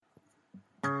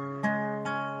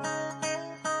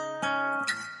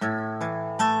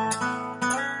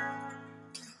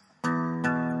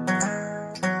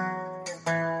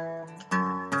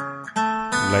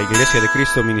La Iglesia de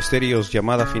Cristo Ministerios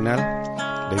Llamada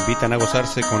Final le invitan a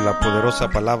gozarse con la poderosa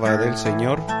palabra del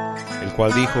Señor, el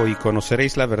cual dijo: y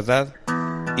conoceréis la verdad,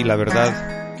 y la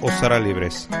verdad os hará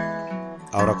libres.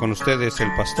 Ahora con ustedes el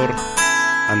pastor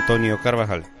Antonio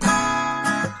Carvajal.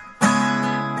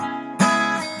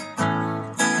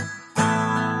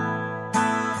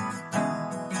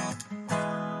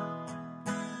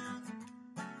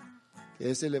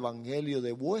 Es el evangelio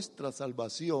de vuestra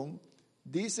salvación,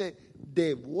 dice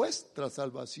de vuestra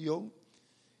salvación,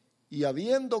 y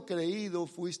habiendo creído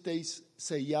fuisteis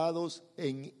sellados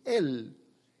en Él,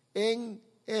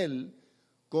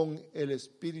 con el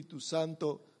Espíritu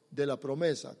Santo de la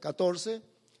promesa. 14,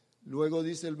 luego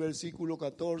dice el versículo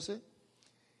 14,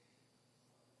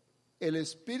 el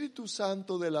Espíritu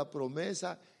Santo de la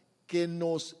promesa que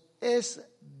nos es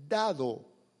dado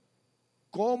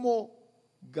como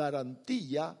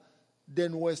garantía de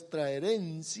nuestra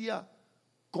herencia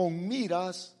con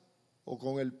miras o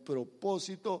con el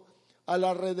propósito a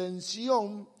la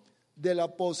redención de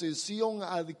la posesión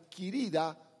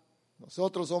adquirida.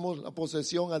 Nosotros somos la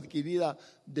posesión adquirida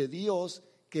de Dios,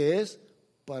 que es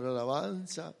para la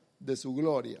alabanza de su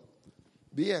gloria.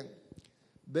 Bien,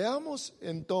 veamos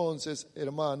entonces,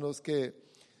 hermanos, que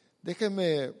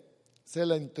déjenme hacer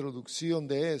la introducción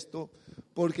de esto,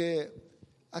 porque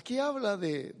aquí habla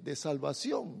de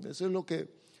salvación. Eso es lo que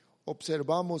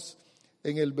observamos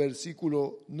en el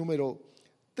versículo número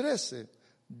 13.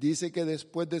 Dice que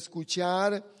después de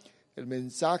escuchar el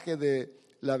mensaje de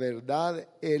la verdad,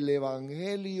 el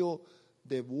evangelio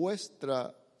de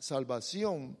vuestra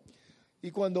salvación.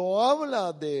 Y cuando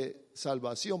habla de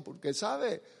salvación, porque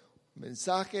sabe, el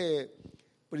mensaje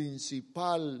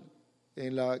principal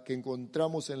en la que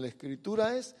encontramos en la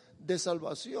Escritura es de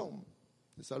salvación.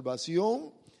 De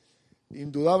salvación,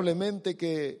 indudablemente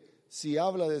que si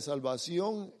habla de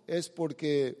salvación es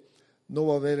porque no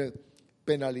va a haber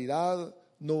penalidad,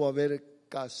 no va a haber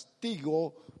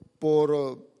castigo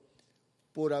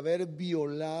por haber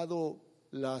violado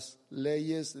las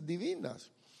leyes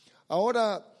divinas.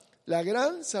 Ahora, la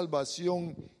gran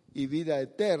salvación y vida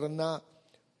eterna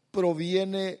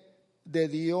proviene de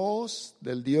Dios,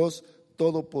 del Dios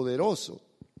Todopoderoso.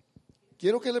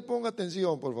 Quiero que le ponga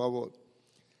atención, por favor.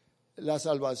 La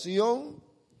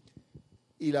salvación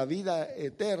y la vida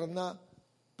eterna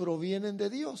provienen de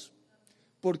Dios.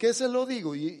 ¿Por qué se lo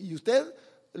digo? Y usted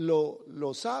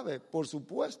lo sabe, por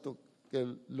supuesto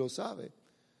que lo sabe.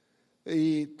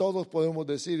 Y todos podemos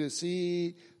decir,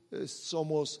 sí,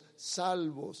 somos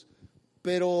salvos.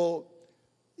 Pero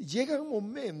llegan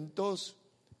momentos,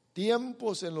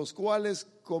 tiempos en los cuales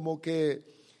como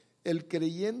que el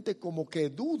creyente como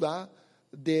que duda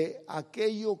de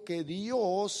aquello que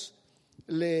Dios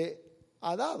le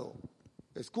ha dado.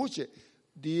 Escuche,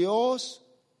 Dios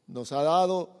nos ha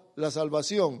dado la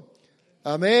salvación.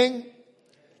 Amén.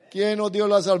 ¿Quién nos dio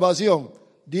la salvación?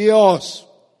 Dios.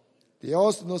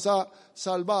 Dios nos ha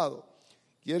salvado.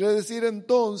 Quiere decir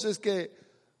entonces que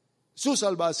su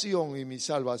salvación y mi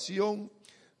salvación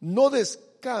no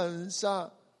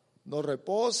descansa, no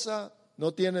reposa,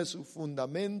 no tiene su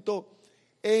fundamento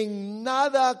en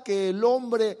nada que el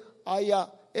hombre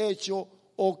haya hecho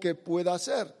o que pueda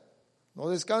hacer. No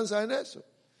descansa en eso,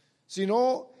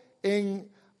 sino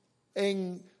en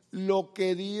lo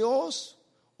que Dios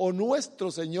o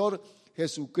nuestro Señor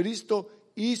Jesucristo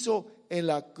hizo en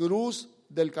la cruz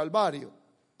del Calvario.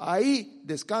 Ahí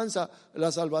descansa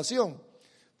la salvación.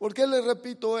 ¿Por qué le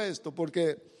repito esto?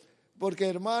 Porque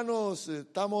hermanos,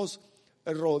 estamos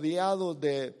rodeados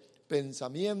de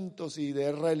pensamientos y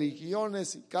de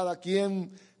religiones, y cada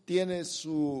quien tiene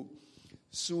su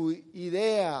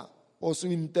idea o su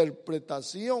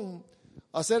interpretación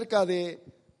acerca de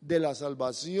la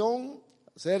salvación,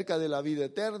 acerca de la vida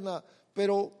eterna,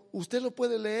 pero usted lo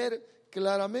puede leer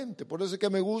claramente. Por eso es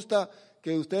que me gusta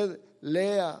que usted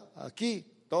lea aquí,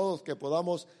 todos que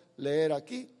podamos leer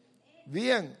aquí.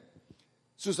 Bien,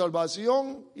 su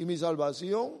salvación y mi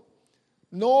salvación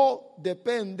no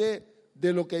depende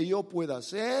de lo que yo pueda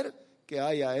hacer, que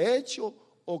haya hecho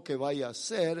o que vaya a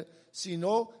hacer,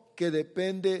 sino que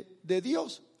depende de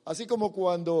Dios. Así como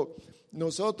cuando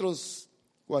nosotros,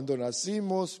 cuando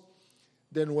nacimos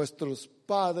de nuestros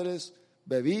padres,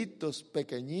 bebitos,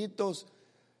 pequeñitos,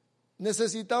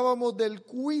 necesitábamos del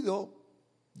cuidado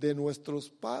de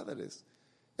nuestros padres.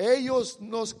 Ellos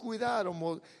nos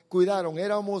cuidaron,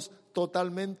 éramos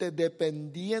totalmente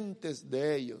dependientes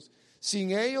de ellos.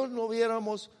 Sin ellos no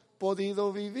hubiéramos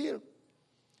podido vivir.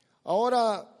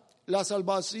 Ahora, la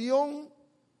salvación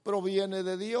proviene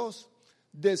de Dios,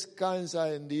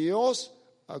 descansa en Dios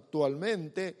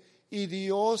actualmente y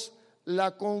Dios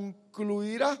la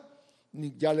concluirá.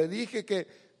 Ya le dije que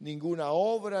ninguna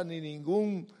obra ni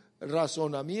ningún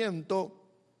razonamiento,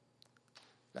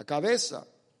 la cabeza,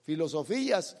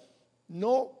 filosofías,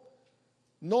 no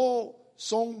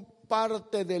son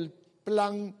parte del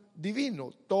plan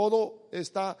divino. Todo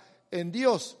está en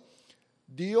Dios.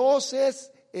 Dios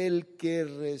es el que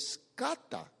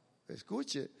rescata.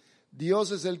 Escuche,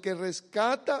 Dios es el que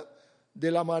rescata de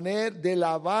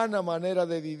la vana manera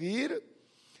de vivir,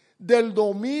 del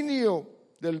dominio,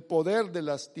 del poder de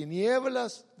las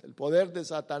tinieblas, del poder de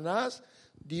Satanás.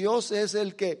 Dios es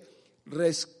el que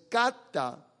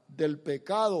rescata del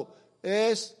pecado.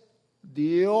 Es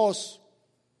Dios,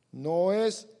 no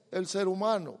es el ser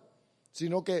humano,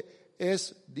 sino que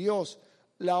es Dios.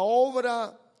 La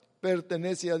obra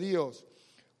pertenece a Dios.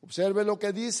 Observe lo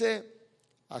que dice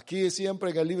aquí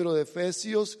siempre en el libro de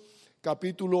Efesios,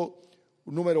 capítulo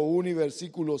número 1 y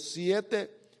versículo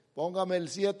 7. Póngame el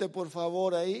 7 por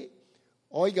favor ahí.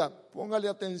 Oiga, póngale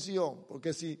atención,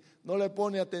 porque si no le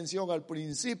pone atención al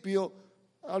principio,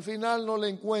 al final no le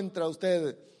encuentra a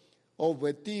usted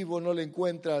objetivo, no le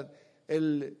encuentra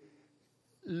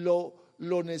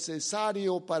lo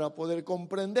necesario para poder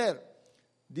comprender.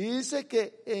 Dice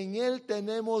que en Él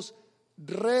tenemos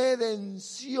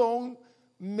redención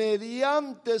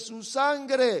mediante su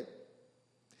sangre.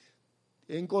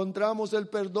 Encontramos el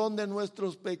perdón de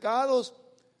nuestros pecados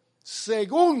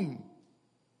según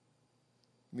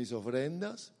mis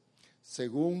ofrendas,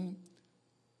 según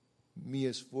mi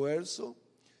esfuerzo,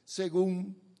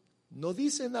 según, no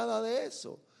dice nada de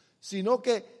eso, sino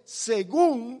que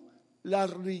según las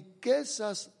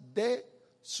riquezas de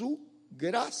su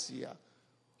gracia.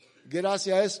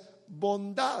 Gracia es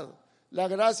bondad, la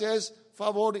gracia es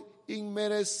favor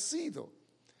inmerecido.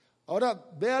 Ahora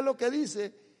vea lo que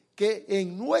dice, que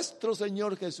en nuestro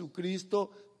Señor Jesucristo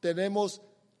tenemos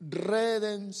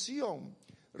redención.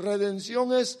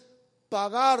 Redención es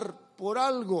pagar por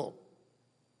algo.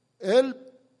 Él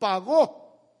pagó.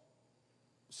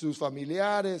 Sus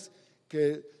familiares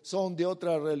que son de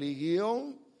otra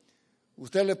religión,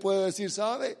 usted le puede decir,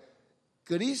 ¿sabe?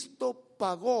 Cristo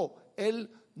pagó, Él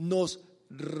nos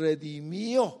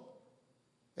redimió.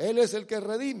 Él es el que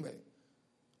redime.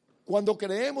 Cuando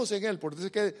creemos en Él, por eso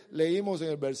es que leímos en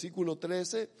el versículo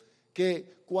 13,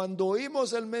 que cuando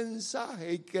oímos el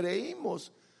mensaje y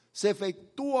creímos, se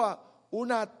efectúa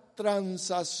una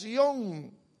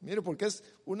transacción. Mire, porque es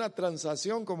una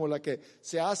transacción como la que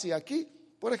se hace aquí.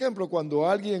 Por ejemplo, cuando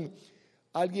alguien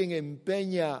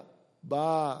empeña,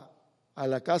 va a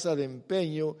la casa de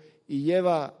empeño y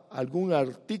lleva algún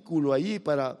artículo allí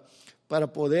para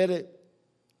poder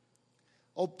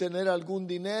obtener algún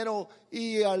dinero,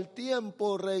 y al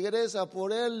tiempo regresa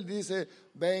por él, dice,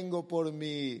 vengo por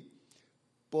mi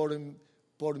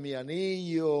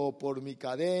anillo, por mi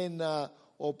cadena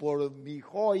o por mi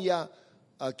joya,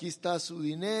 aquí está su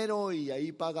dinero, y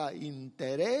ahí paga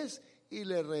interés y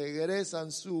le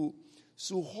regresan su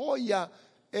joya.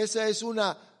 Esa es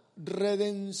una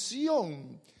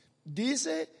redención.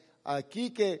 Dice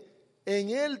aquí que en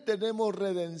Él tenemos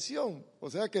redención,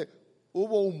 o sea que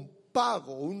hubo un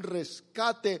pago, un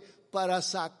rescate para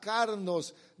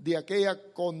sacarnos de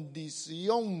aquella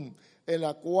condición en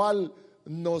la cual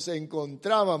nos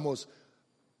encontrábamos.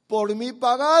 Por mí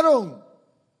pagaron,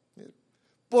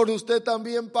 por usted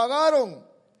también pagaron.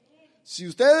 Si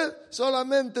usted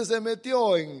solamente se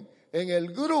metió en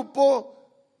el grupo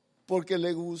porque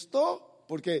le gustó,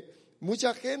 porque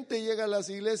mucha gente llega a las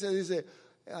iglesias y dice,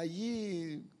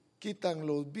 allí quitan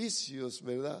los vicios,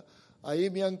 ¿verdad?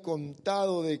 Ahí me han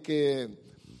contado de que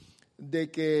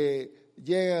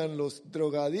llegan los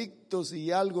drogadictos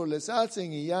y algo les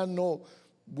hacen y ya no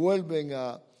vuelven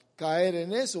a caer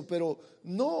en eso, pero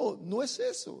no es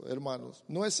eso, hermanos,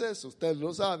 no es eso, usted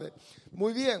lo sabe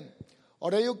muy bien.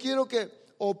 Ahora yo quiero que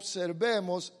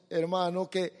observemos, hermano,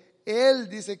 que Él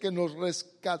dice que nos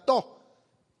rescató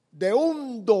de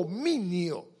un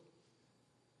dominio,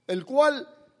 el cual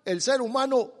el ser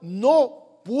humano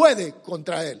no puede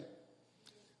contra él.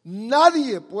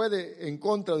 Nadie puede en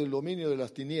contra del dominio de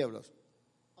las tinieblas,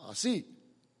 así,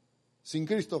 sin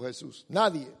Cristo Jesús,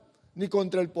 nadie, ni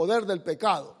contra el poder del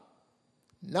pecado,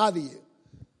 nadie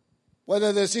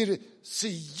puede decir,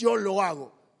 si yo lo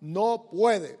hago, no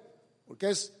puede, porque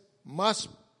es más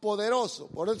poderoso,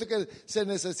 por eso es que se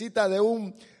necesita de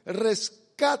un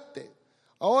rescate.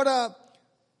 Ahora,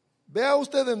 vea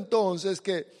usted entonces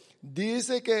que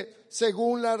dice que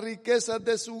según las riquezas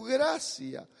de su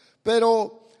gracia,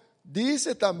 pero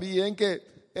dice también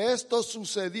que esto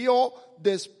sucedió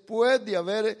después de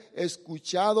haber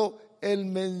escuchado el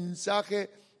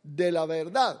mensaje de la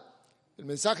verdad. El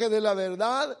mensaje de la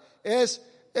verdad es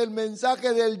el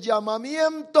mensaje del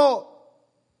llamamiento.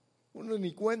 Uno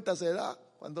ni cuenta se da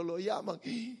cuando lo llaman.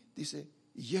 Dice,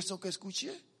 ¿y eso que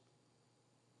escuché?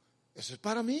 Eso es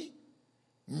para mí.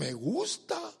 Me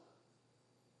gusta.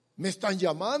 Me están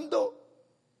llamando.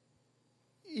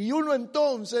 Y uno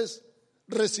entonces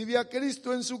recibe a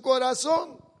Cristo en su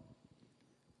corazón.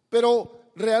 Pero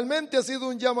realmente ha sido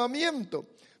un llamamiento.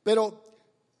 Pero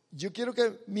yo quiero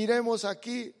que miremos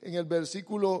aquí en el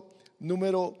versículo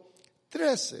número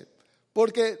 13.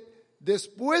 Porque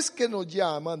después que nos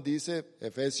llaman, dice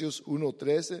Efesios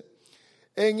 1:13,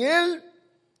 en Él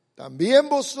también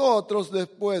vosotros,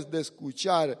 después de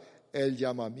escuchar el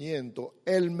llamamiento,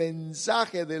 el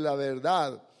mensaje de la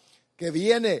verdad que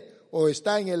viene o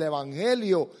está en el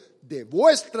Evangelio de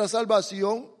vuestra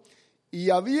salvación, y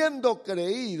habiendo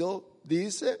creído,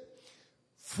 dice,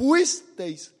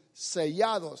 fuisteis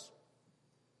sellados,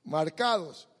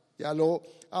 marcados, ya lo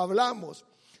hablamos,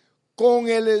 con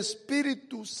el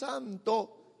Espíritu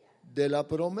Santo de la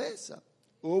promesa.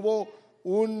 Hubo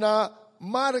una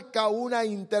marca, una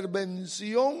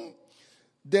intervención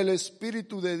del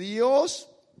Espíritu de Dios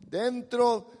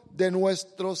dentro de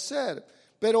nuestro ser.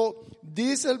 Pero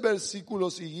dice el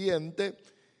versículo siguiente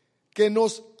que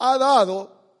nos ha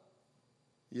dado,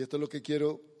 y esto es lo que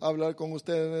quiero hablar con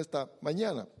ustedes en esta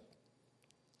mañana,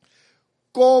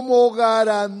 como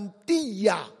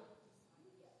garantía.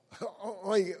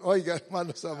 Oiga,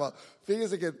 hermanos amados,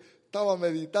 fíjense que estaba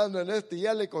meditando en esto y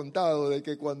ya le he contado de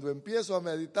que cuando empiezo a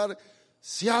meditar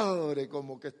se abre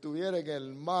como que estuviera en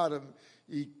el mar,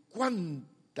 y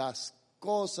cuántas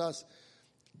cosas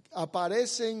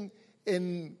aparecen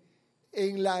en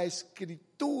la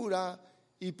Escritura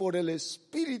y por el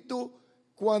Espíritu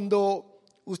cuando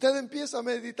usted empieza a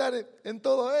meditar en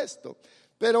todo esto.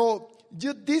 Pero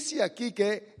yo dice aquí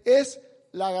que es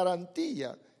la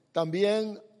garantía.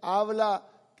 También habla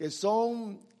que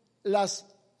son las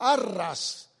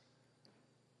arras.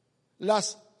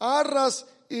 Las arras,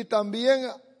 y también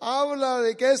habla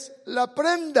de que es la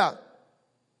prenda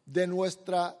de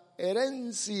nuestra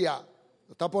herencia.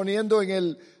 Lo está poniendo en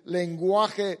el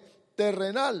lenguaje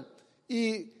terrenal.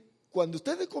 Y cuando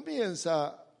usted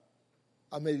comienza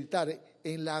a meditar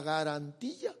en la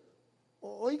garantía,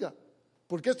 oiga,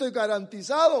 ¿por qué estoy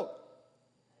garantizado?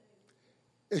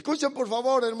 Escuchen por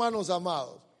favor, hermanos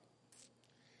amados.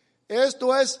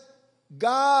 Esto es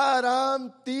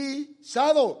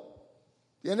garantizado.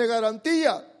 Tiene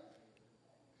garantía.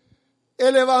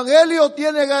 El Evangelio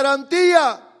tiene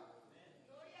garantía.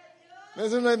 No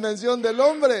es una invención del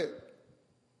hombre.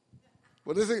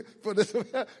 Por eso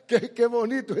qué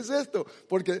bonito es esto.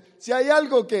 Porque si hay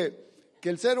algo que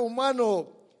el ser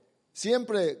humano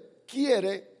siempre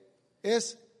quiere,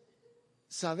 es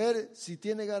saber si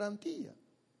tiene garantía.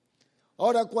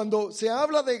 Ahora, cuando se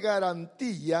habla de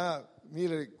garantía,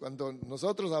 mire, cuando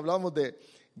nosotros hablamos de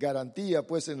garantía,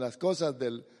 pues en las cosas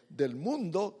del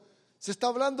mundo, se está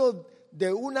hablando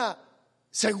de una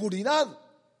seguridad.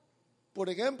 Por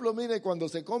ejemplo, mire, cuando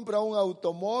se compra un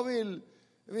automóvil,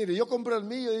 mire, yo compro el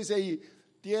mío, dice, y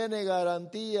tiene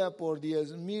garantía por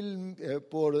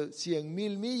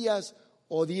 100,000 millas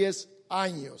o 10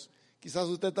 años. Quizás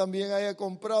usted también haya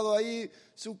comprado ahí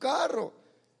su carro.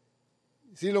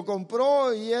 Si lo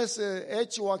compró y es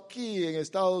hecho aquí en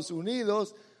Estados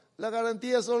Unidos, la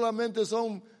garantía solamente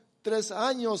son 3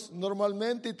 años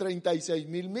normalmente y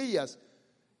 36,000 millas.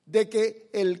 De que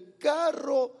el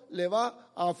carro le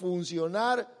va a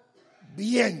funcionar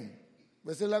bien.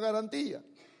 Esa es la garantía.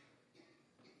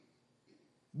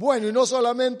 Bueno, y no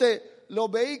solamente los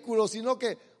vehículos, sino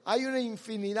que hay una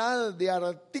infinidad de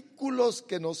artículos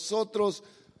que nosotros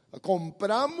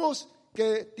compramos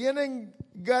que tienen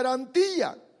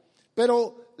garantía.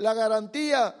 Pero la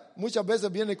garantía muchas veces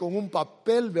viene con un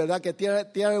papel, ¿verdad? Que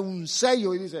tiene un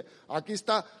sello y dice, aquí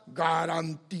está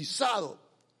garantizado.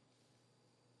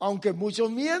 Aunque muchos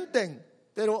mienten,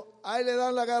 pero ahí le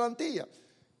dan la garantía.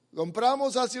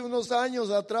 Compramos hace unos años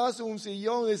atrás un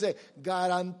sillón, dice,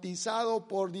 garantizado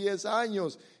por 10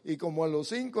 años. Y como a los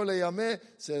 5 le llamé,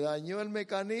 se dañó el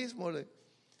mecanismo.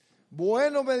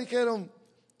 Bueno, me dijeron,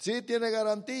 sí tiene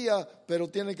garantía, pero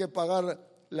tiene que pagar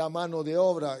la mano de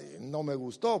obra. Y no me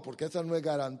gustó, porque esa no es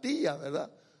garantía,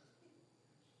 ¿verdad?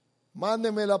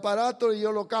 Mándeme el aparato y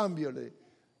yo lo cambio.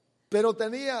 Pero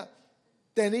tenía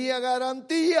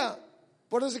garantía.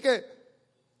 Por eso es que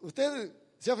usted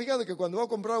se ha fijado que cuando va a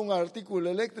comprar un artículo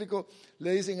eléctrico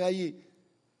le dicen ahí,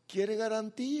 ¿quiere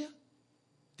garantía?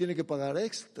 Tiene que pagar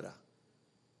extra.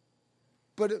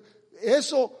 Pero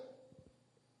eso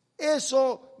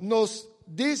nos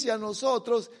dice a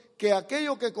nosotros que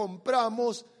aquello que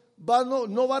compramos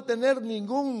no va a tener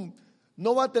ningún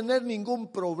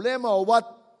problema o va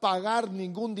a pagar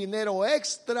ningún dinero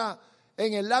extra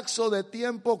en el lapso de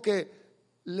tiempo que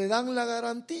le dan la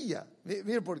garantía.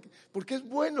 Mire, porque es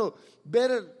bueno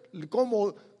ver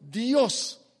cómo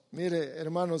Dios, mire,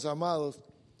 hermanos amados,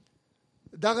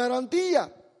 da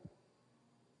garantía.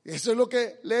 Eso es lo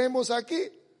que leemos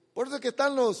aquí. Por eso es que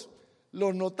están los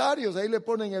notarios, ahí le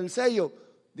ponen el sello.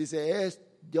 Dice,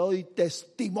 doy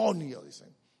testimonio,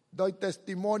 dicen. Doy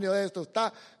testimonio de esto,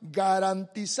 está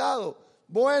garantizado.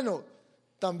 Bueno,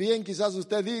 también quizás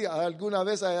usted diga, alguna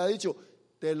vez haya dicho,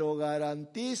 te lo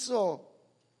garantizo.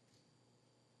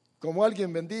 Como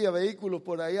alguien vendía vehículos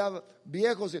por allá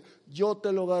viejos, yo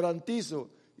te lo garantizo.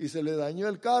 Y se le dañó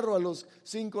el carro a los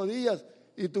 5 días.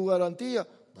 ¿Y tu garantía?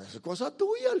 Pues es cosa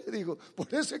tuya, le digo.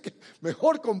 Por eso es que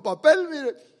mejor con papel,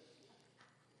 mire.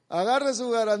 Agarre su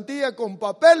garantía con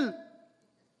papel.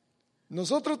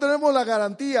 Nosotros tenemos la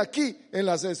garantía aquí en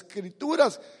las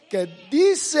Escrituras que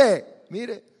dice,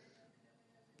 mire,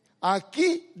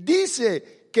 aquí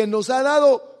dice que nos ha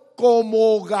dado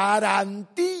como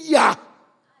garantía.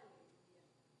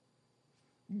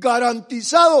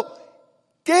 Garantizado.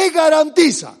 ¿Qué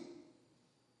garantiza?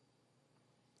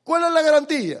 ¿Cuál es la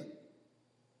garantía?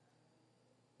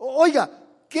 Oiga,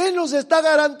 ¿qué nos está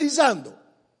garantizando?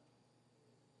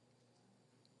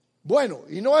 Bueno,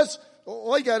 y no es,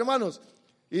 oiga hermanos,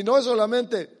 y no es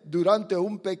solamente durante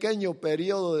un pequeño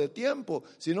periodo de tiempo,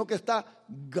 sino que está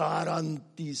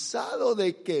garantizado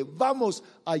de que vamos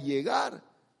a llegar.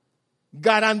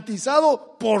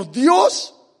 Garantizado por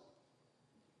Dios.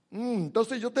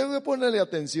 Entonces yo tengo que ponerle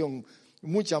atención,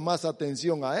 mucha más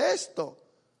atención a esto,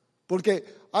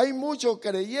 porque hay mucho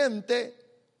creyente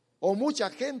o mucha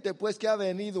gente pues que ha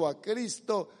venido a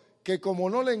Cristo que como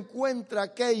no le encuentra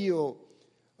aquello,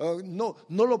 no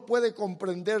lo puede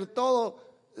comprender todo,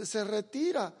 se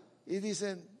retira y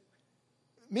dicen,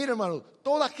 mire hermano,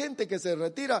 toda gente que se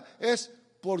retira es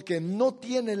porque no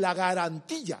tiene la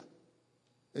garantía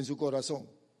en su corazón.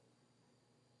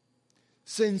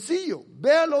 Sencillo,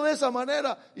 véalo de esa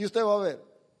manera y usted va a ver.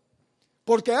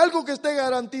 Porque algo que esté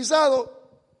garantizado,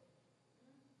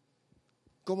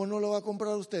 ¿cómo no lo va a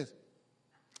comprar usted?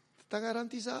 Está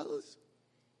garantizado. Eso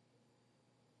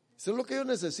es lo que yo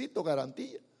necesito,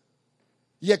 garantía.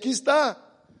 Y aquí está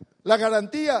la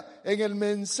garantía en el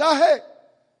mensaje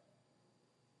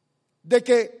de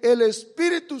que el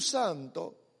Espíritu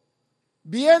Santo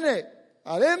viene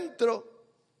adentro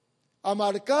a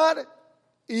marcar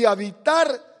y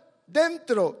habitar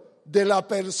dentro de la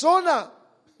persona.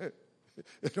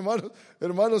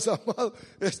 Hermanos amados,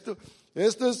 esto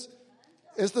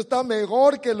está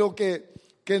mejor que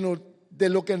de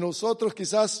lo que nosotros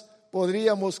quizás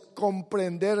podríamos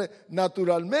comprender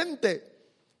naturalmente.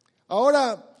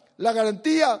 Ahora, la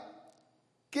garantía,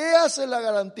 ¿qué hace la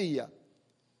garantía?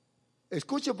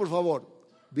 Escuche por favor,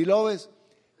 beloveds,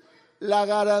 la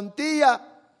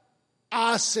garantía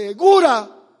asegura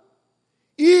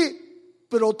y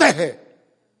protege.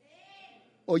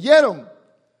 ¿Oyeron?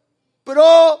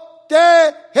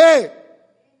 Protege.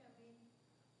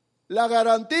 La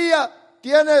garantía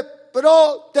tiene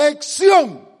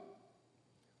protección.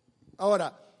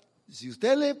 Ahora, si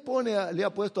usted le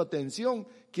ha puesto atención,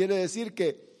 quiere decir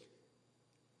que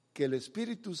el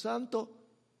Espíritu Santo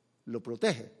lo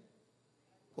protege.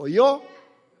 ¿Oyó?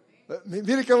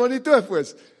 Mire qué bonito es,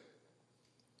 pues.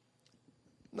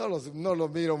 No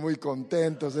los miro muy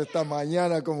contentos esta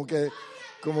mañana, como que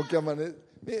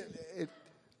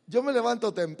yo me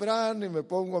levanto temprano y me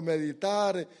pongo a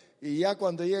meditar y ya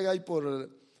cuando llega ahí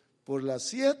por las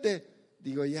 7,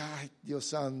 digo, ya, ay, Dios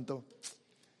santo,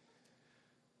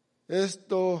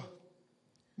 esto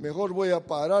mejor voy a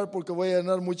parar porque voy a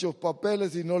llenar muchos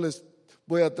papeles y no les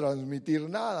voy a transmitir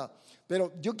nada.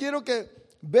 Pero yo quiero que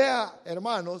vea,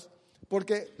 hermanos,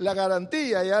 porque la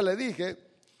garantía, ya le dije,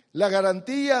 la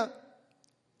garantía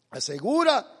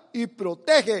asegura y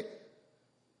protege.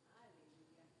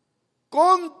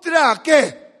 ¿Contra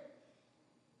qué?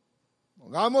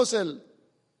 Pongamos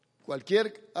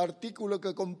cualquier artículo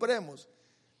que compremos.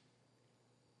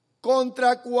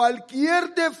 Contra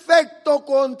cualquier defecto,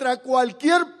 contra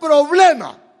cualquier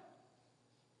problema.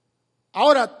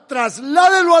 Ahora,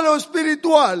 trasládelo a lo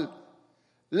espiritual.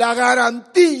 La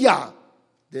garantía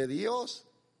de Dios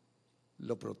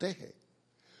lo protege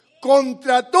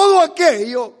contra todo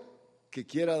aquello que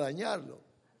quiera dañarlo.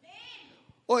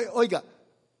 Oiga,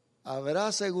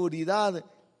 ¿habrá seguridad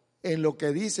en lo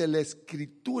que dice la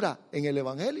Escritura en el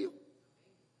Evangelio?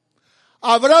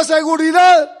 ¿Habrá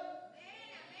seguridad?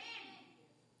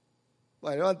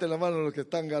 Bueno, levanten la mano los que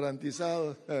están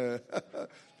garantizados.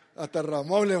 Hasta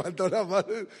Ramón levantó la mano.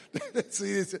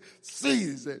 Sí,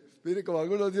 dice. Mire como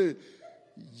algunos dicen,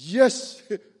 yes,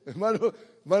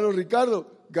 hermano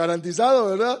Ricardo, garantizado,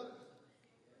 ¿verdad?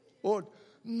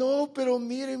 No, pero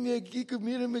mírenme aquí,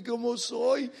 mírenme cómo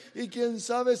soy, y quién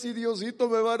sabe si Diosito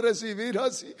me va a recibir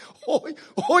así.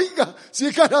 Oiga, si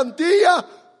es garantía.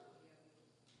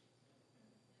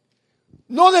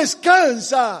 No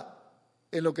descansa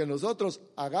en lo que nosotros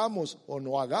hagamos o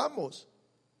no hagamos,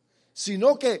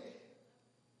 sino que,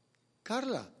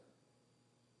 Carla,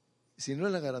 si no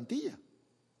es la garantía.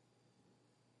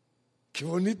 Qué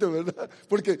bonito, ¿verdad?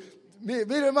 Porque,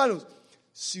 mire hermanos,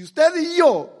 si usted y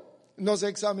yo nos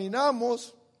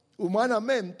examinamos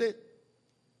humanamente,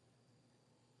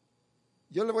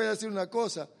 yo le voy a decir una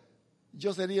cosa,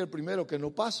 yo sería el primero que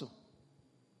no paso.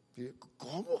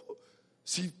 ¿Cómo?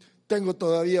 Si tengo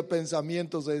todavía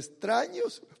pensamientos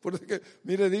extraños, porque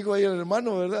mire, dijo ahí el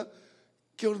hermano, ¿verdad?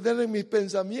 Que ordenen mis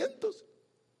pensamientos.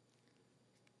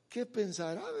 ¿Qué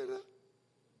pensará, verdad?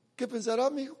 ¿Qué pensará,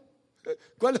 amigo?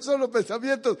 ¿Cuáles son los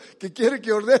pensamientos que quiere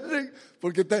que ordenen?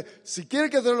 Porque si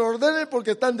quiere que se los ordenen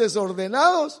porque están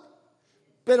desordenados,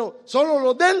 pero solo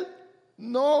los de él.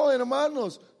 No,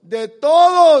 hermanos, de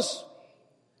todos,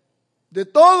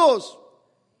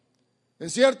 en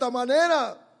cierta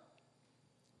manera,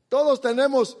 todos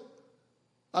tenemos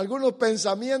algunos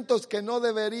pensamientos que no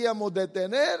deberíamos de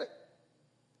tener.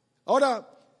 Ahora,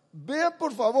 vean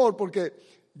por favor,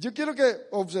 porque yo quiero que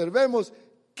observemos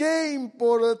qué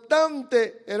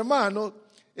importante, hermano,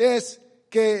 es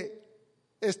que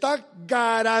está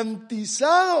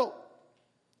garantizado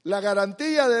la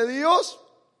garantía de Dios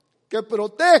que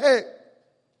protege.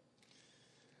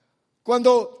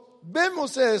 Cuando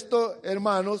vemos esto,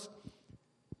 hermanos,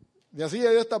 me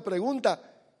hacía yo esta pregunta: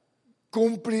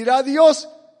 ¿cumplirá Dios?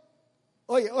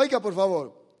 Oiga, por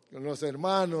favor, los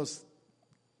hermanos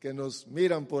que nos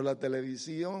miran por la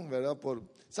televisión, ¿verdad?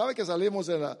 Sabe que salimos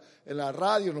en la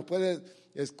radio, nos puede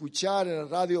escuchar en la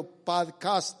radio,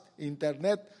 podcast,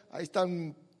 internet, ahí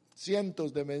están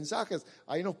cientos de mensajes,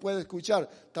 ahí nos puede escuchar.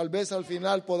 Tal vez al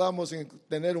final podamos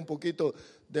tener un poquito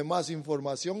de más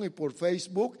información, y por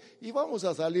Facebook, y vamos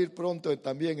a salir pronto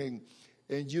también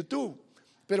en YouTube.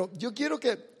 Pero yo quiero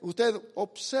que usted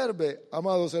observe,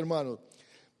 amados hermanos,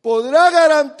 ¿podrá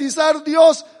garantizar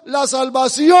Dios la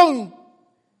salvación?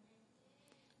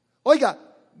 Oiga,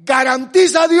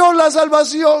 ¿garantiza Dios la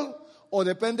salvación o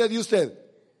depende de usted?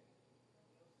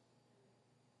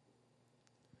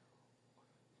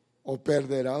 ¿O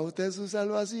perderá usted su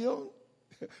salvación?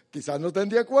 Quizás no estén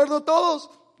de acuerdo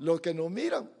todos los que nos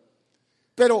miran,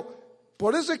 pero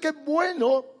por eso es que es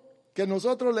bueno que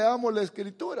nosotros leamos la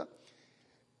Escritura.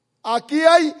 Aquí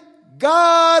hay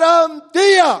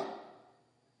garantía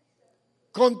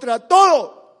contra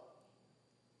todo.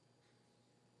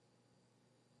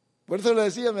 Por eso le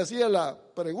decía, me hacía la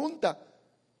pregunta: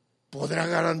 ¿podrá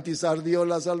garantizar Dios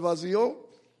la salvación?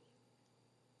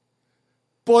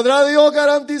 ¿Podrá Dios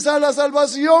garantizar la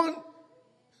salvación?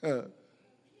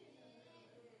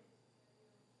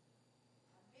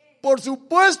 Por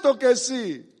supuesto que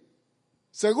sí.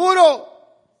 ¿Seguro?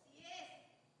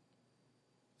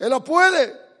 Él lo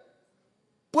puede.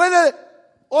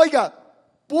 Oiga,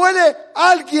 ¿puede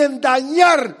alguien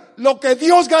dañar lo que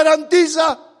Dios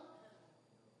garantiza?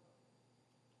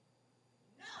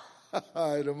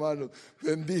 Hermanos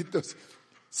benditos,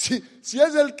 si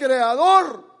es el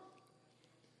creador,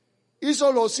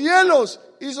 hizo los cielos,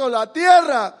 hizo la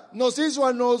tierra, nos hizo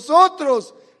a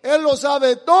nosotros, Él lo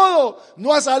sabe todo.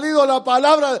 No ha salido la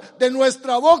palabra de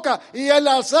nuestra boca y Él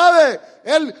la sabe.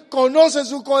 Él conoce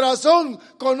su corazón,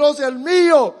 conoce el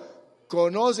mío,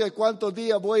 conoce cuántos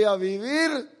días voy a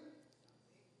vivir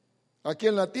aquí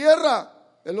en la tierra.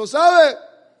 Él lo sabe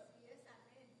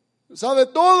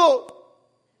todo.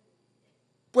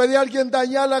 ¿Puede alguien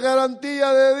dañar la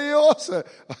garantía de Dios?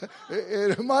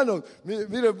 Hermanos,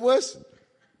 mire pues,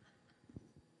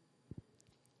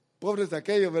 pobres de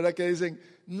aquellos, ¿verdad? Que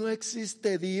dicen, no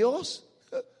existe Dios.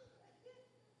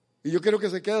 Y yo creo que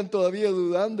se quedan todavía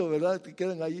dudando, ¿verdad? Que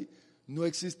quedan ahí, no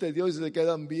existe Dios, y se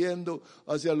quedan viendo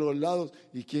hacia los lados.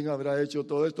 ¿Y quién habrá hecho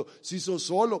todo esto? Se hizo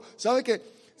solo. ¿Sabe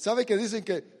que dicen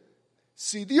que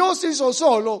si Dios hizo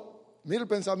solo, mire el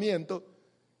pensamiento,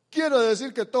 quiere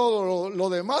decir que todo lo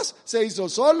demás se hizo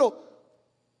solo.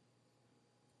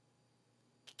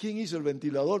 ¿Quién hizo el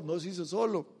ventilador? No se hizo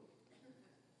solo.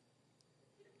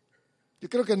 Yo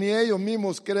creo que ni ellos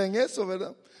mismos creen eso,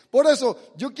 ¿verdad? Por eso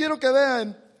yo quiero que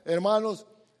vean, hermanos,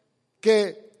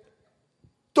 que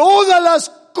todas las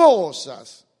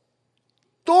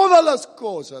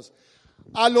cosas,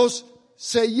 a los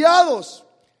sellados,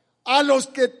 a los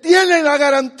que tienen la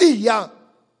garantía,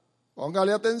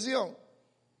 póngale atención,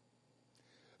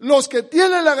 los que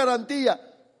tienen la garantía,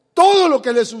 todo lo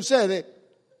que les sucede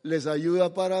les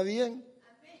ayuda para bien.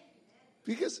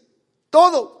 Fíjese,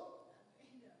 todo.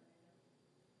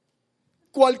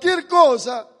 cualquier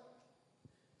cosa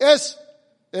es,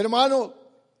 hermano,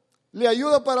 le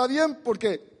ayuda para bien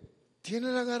porque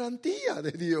tiene la garantía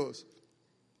de Dios.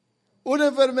 Una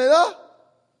enfermedad,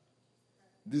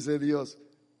 dice Dios,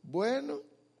 bueno,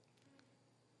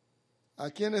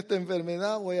 aquí en esta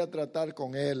enfermedad voy a tratar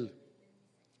con Él.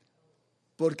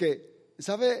 Porque,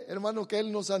 ¿sabe, hermano, que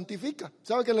Él nos santifica?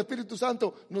 ¿Sabe que el Espíritu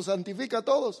Santo nos santifica a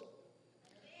todos?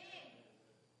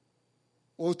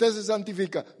 ¿O usted se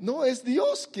santifica? No, es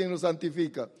Dios quien nos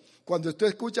santifica. Cuando usted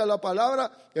escucha la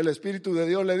palabra, el Espíritu de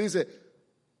Dios le dice,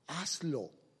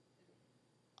 hazlo,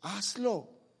 hazlo.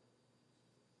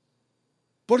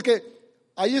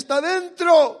 Porque ahí está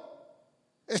dentro,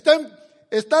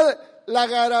 está la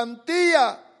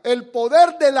garantía, el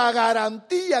poder de la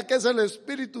garantía que es el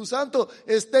Espíritu Santo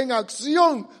está en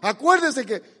acción. Acuérdese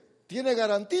que tiene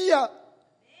garantía.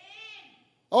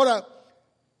 Ahora,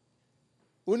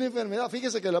 una enfermedad,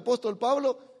 fíjese que el apóstol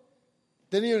Pablo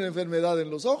tenía una enfermedad en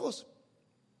los ojos.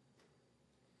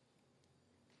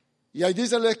 Y ahí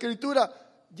dice la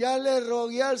Escritura, ya le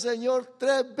rogué al Señor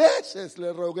 3 veces,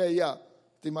 le rogué ya.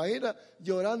 ¿Te imaginas?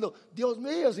 Llorando, Dios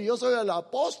mío, si yo soy el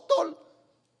apóstol,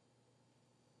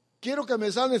 quiero que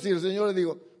me sanes. Y el Señor le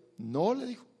dijo, no, le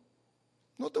dijo,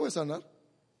 no te voy a sanar.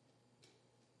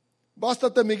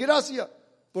 Bástate mi gracia,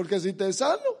 porque si te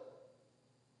sano,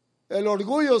 el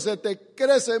orgullo se te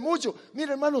crece mucho.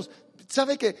 Mire, hermanos,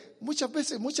 ¿sabe que muchas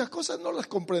veces, muchas cosas no las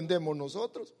comprendemos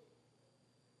nosotros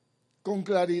con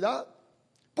claridad?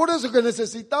 Por eso que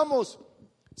necesitamos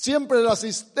siempre la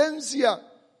asistencia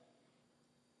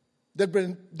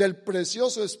del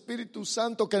precioso Espíritu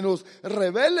Santo que nos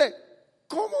revele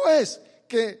cómo es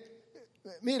que,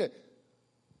 mire,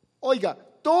 oiga,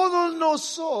 todos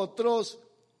nosotros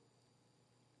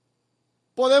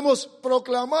podemos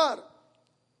proclamar,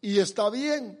 y está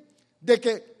bien, de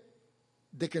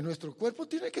que nuestro cuerpo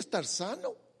tiene que estar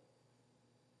sano.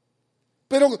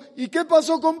 Pero, ¿y qué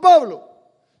pasó con Pablo?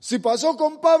 Si pasó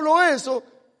con Pablo eso,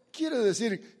 quiere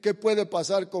decir que puede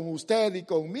pasar con usted y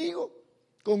conmigo,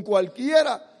 con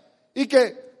cualquiera, y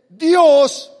que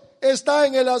Dios está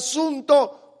en el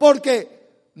asunto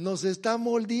porque nos está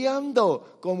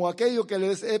moldeando, como aquello que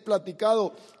les he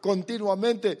platicado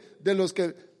continuamente de los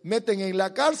que meten en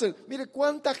la cárcel. Mire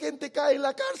cuánta gente cae en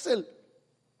la cárcel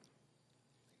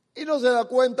y no se da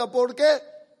cuenta por qué.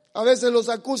 A veces los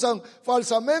acusan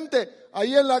falsamente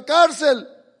ahí en la cárcel.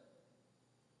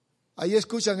 Ahí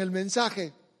escuchan el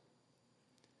mensaje,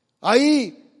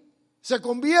 ahí se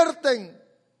convierten.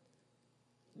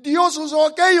 Dios usó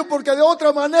aquello porque de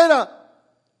otra manera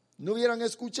no hubieran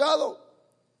escuchado.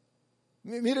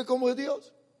 Mire cómo es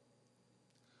Dios.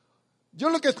 Yo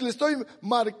lo que le estoy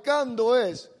marcando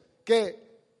es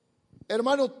que,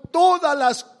 hermano, todas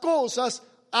las cosas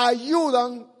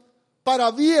ayudan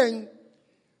para bien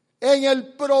en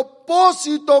el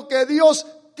propósito que Dios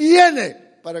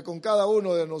tiene para con cada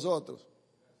uno de nosotros.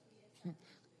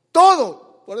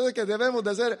 Todo. Por eso es que debemos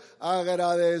de ser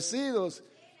agradecidos.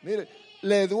 Mire,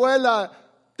 le duela,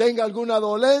 tenga alguna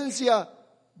dolencia,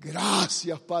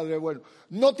 gracias, Padre bueno.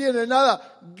 No tiene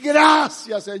nada,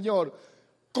 gracias, Señor.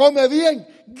 Come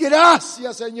bien,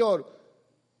 gracias, Señor.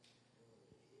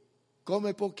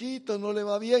 Come poquito, no le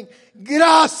va bien,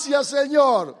 gracias,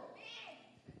 Señor.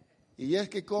 Y es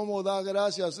que cómo da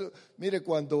gracias, mire,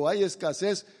 cuando hay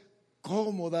escasez,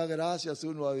 cómo da gracias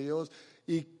uno a Dios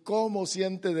y cómo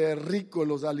siente de rico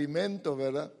los alimentos,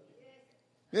 ¿verdad?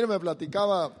 Mire, me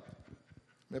platicaba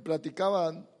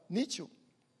Nicho.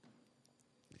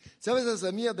 ¿Sabes esas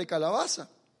semillas de calabaza?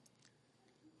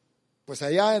 Pues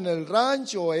allá en el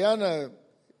rancho, allá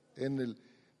en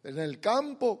el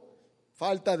campo,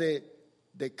 falta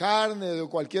de carne, de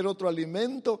cualquier otro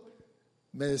alimento,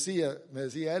 me decía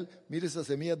él, mire esas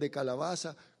semillas de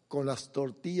calabaza, con las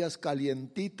tortillas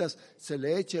calientitas, se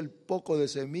le echa el poco de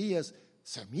semillas,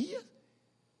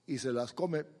 y se las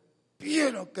come.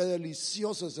 Pero qué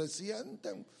deliciosos se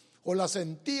sienten, o las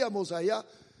sentíamos allá,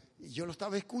 y yo lo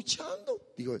estaba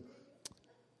escuchando, digo,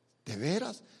 ¿de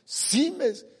veras? Sí,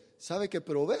 ¿sabe que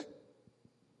probé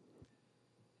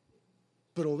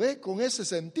con ese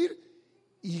sentir?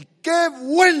 Y qué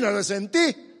buena la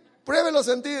sentí. Pruebe las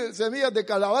semillas de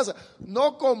calabaza,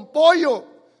 no con pollo,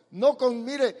 no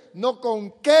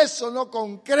con queso, no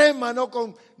con crema, no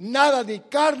con nada, ni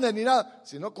carne, ni nada,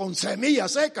 sino con semilla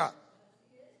seca.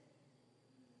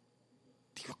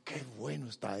 Digo, qué bueno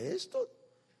está esto.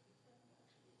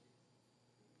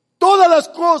 Todas las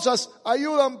cosas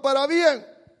ayudan para bien.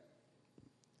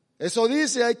 Eso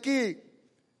dice aquí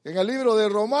en el libro de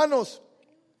Romanos,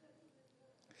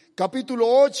 capítulo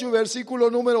 8, versículo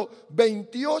número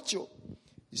 28.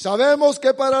 Y sabemos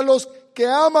que para los que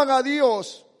aman a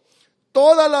Dios,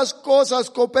 todas las cosas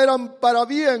cooperan para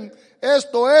bien.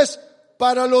 Esto es,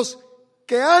 para los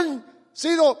que han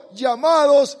sido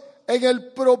llamados en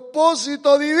el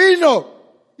propósito divino.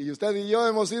 Y usted y yo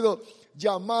hemos sido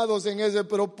llamados en ese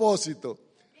propósito.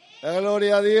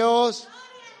 Gloria a Dios.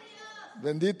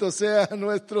 Bendito sea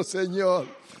nuestro Señor.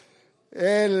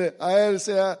 A Él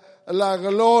sea la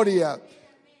gloria.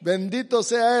 Bendito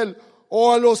sea Él.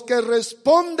 O a los que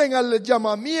responden al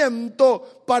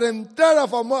llamamiento para entrar a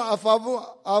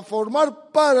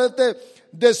formar parte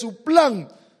de su plan.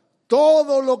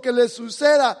 Todo lo que les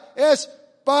suceda es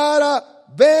para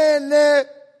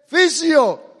beneficio.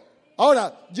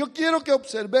 Ahora, yo quiero que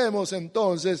observemos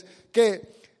entonces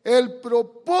que el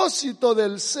propósito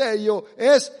del sello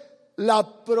es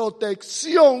la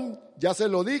protección, ya se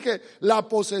lo dije, la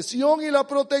posesión y la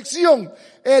protección.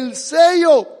 El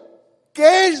sello,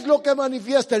 ¿qué es lo que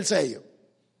manifiesta el sello?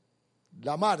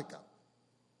 La marca,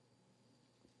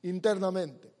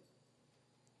 internamente.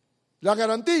 La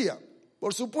garantía,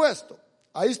 por supuesto,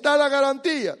 ahí está la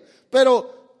garantía,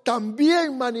 pero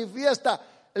también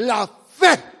manifiesta la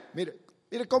fe.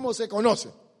 Mire cómo se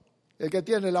conoce el que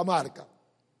tiene la marca,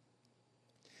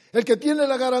 el que tiene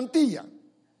la garantía.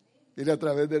 Mire, a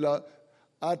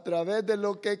través de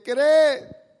lo que cree.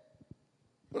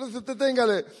 Por eso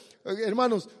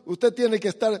hermanos, usted tiene que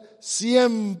estar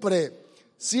siempre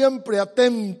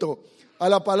atento a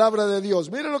la palabra de Dios.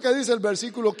 Mire lo que dice el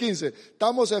versículo 15.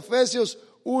 Estamos Efesios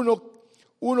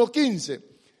 1:15.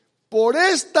 Por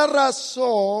esta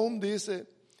razón, dice,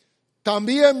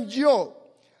 también yo,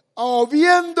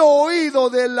 habiendo oído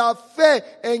de la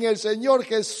fe en el Señor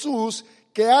Jesús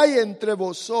que hay entre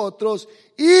vosotros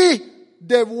y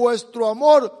de vuestro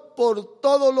amor por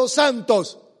todos los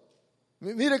santos.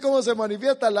 Mire cómo se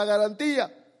manifiesta la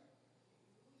garantía.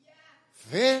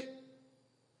 Fe.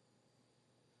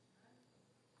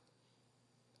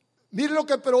 Mire lo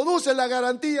que produce la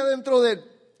garantía dentro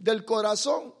del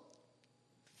corazón.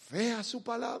 Fe a su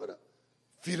palabra,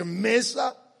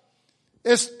 firmeza,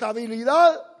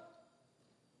 estabilidad.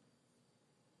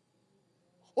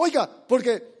 Oiga,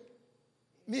 porque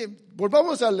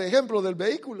volvamos al ejemplo del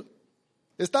vehículo.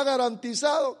 Está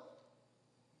garantizado.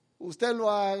 Usted lo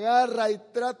agarra y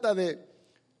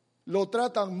lo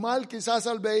tratan mal quizás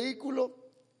al vehículo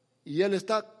y él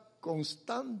está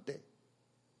constante.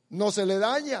 No se le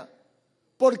daña.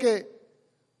 Porque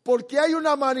hay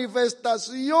una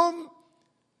manifestación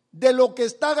de lo que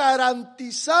está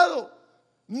garantizado.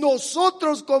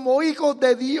 Nosotros como hijos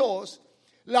de Dios,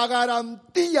 la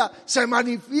garantía se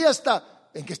manifiesta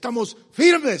en que estamos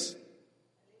firmes.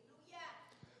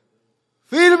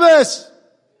 Firmes.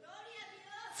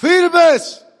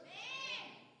 Firmes.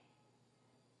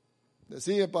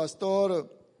 Decía el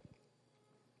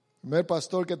primer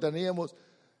pastor que teníamos,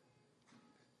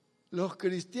 los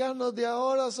cristianos de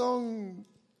ahora son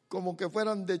como que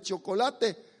fueran de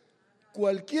chocolate.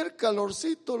 Cualquier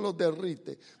calorcito los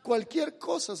derrite. Cualquier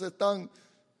cosa se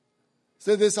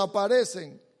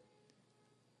desaparecen.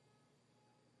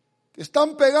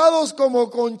 Están pegados como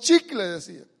con chicle,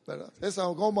 decía, ¿verdad? Esa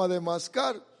goma de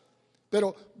mascar.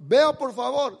 Pero vea por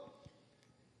favor,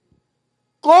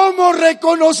 ¿cómo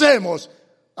reconocemos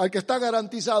al que está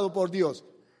garantizado por Dios?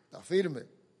 Está firme.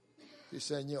 Sí,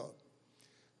 Señor.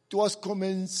 Tú has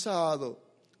comenzado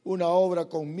una obra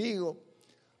conmigo.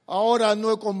 Ahora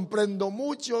no comprendo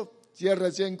mucho, si es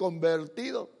recién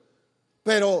convertido,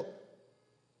 pero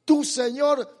tú,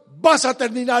 Señor, vas a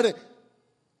terminar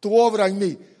tu obra en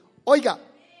mí. Oiga,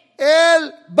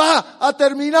 Él va a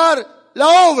terminar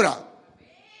la obra.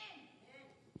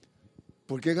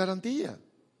 ¿Por qué garantía?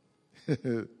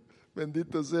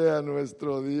 Bendito sea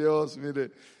nuestro Dios,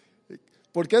 mire.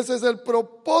 Porque ese es el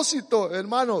propósito,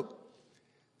 hermano.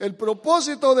 El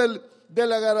propósito de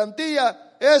la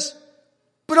garantía es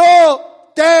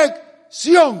protección.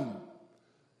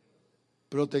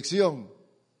 Protección.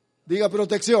 Diga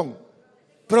protección.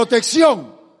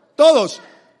 Protección. Todos.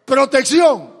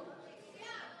 Protección.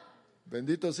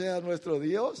 Bendito sea nuestro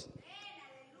Dios.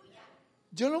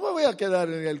 Yo no me voy a quedar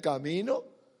en el camino.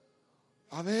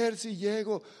 A ver si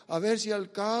llego, a ver si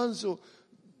alcanzo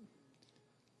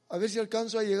a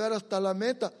llegar hasta la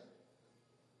meta.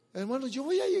 Hermano, yo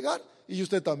voy a llegar y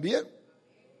usted también.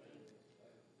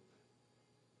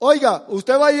 Oiga,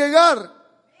 usted va a llegar.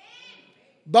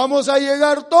 Vamos a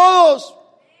llegar todos.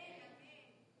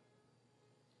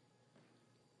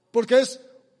 Porque es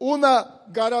una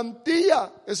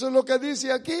garantía. Eso es lo que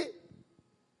dice aquí.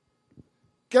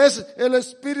 Que es el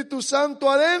Espíritu Santo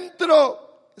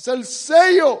adentro. Es el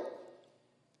sello.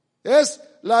 Es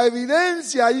la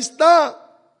evidencia. Ahí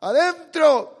está.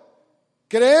 Adentro.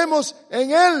 Creemos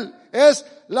en Él. Es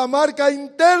la marca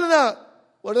interna.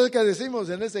 Por eso es que decimos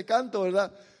en ese canto,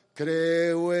 ¿verdad?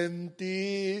 Creo en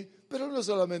ti. Pero no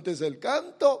solamente es el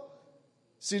canto,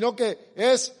 sino que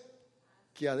es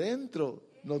que adentro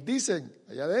nos dicen,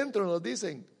 allá adentro nos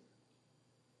dicen,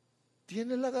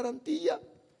 tienes la garantía.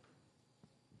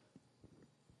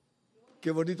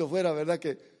 Qué bonito fuera, ¿verdad?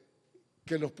 Que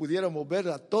nos pudiéramos ver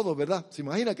a todos, ¿verdad? Se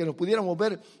imagina que nos pudiéramos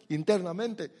ver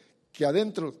internamente, que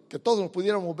adentro, que todos nos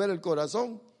pudiéramos ver el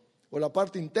corazón o la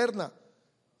parte interna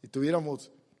y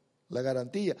tuviéramos la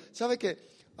garantía. ¿Sabe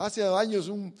que hace años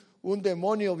un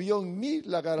demonio vio en mí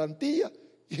la garantía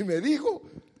y me dijo,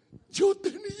 yo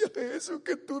tenía eso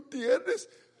que tú tienes?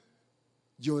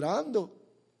 Llorando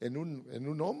en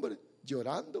un hombre,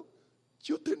 llorando.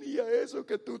 Yo tenía eso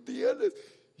que tú tienes.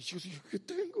 Y yo dije, ¿qué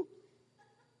tengo?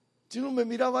 Yo no me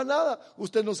miraba nada.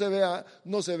 Usted no se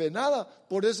ve nada.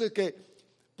 Por eso es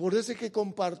que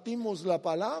compartimos la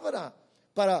palabra,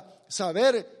 para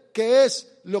saber qué es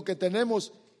lo que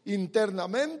tenemos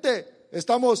internamente.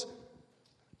 Estamos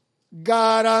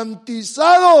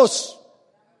garantizados.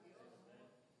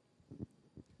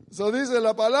 Eso dice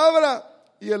la palabra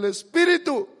y el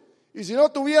Espíritu. Y si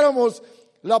no tuviéramos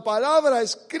la palabra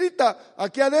escrita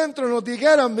aquí adentro, nos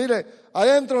dijeran, mire,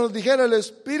 adentro nos dijera el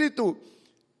Espíritu,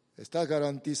 está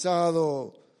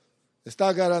garantizado,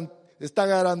 está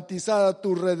garantizada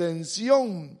tu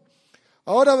redención.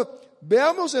 Ahora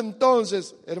veamos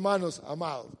entonces, hermanos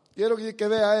amados, quiero que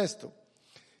vea esto,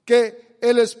 que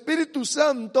el Espíritu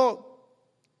Santo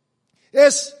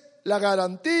es la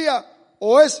garantía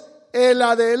o es el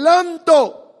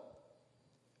adelanto.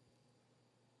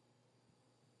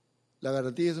 La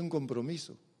garantía es un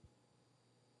compromiso.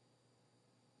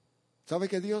 ¿Sabe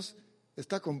que Dios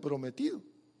está comprometido?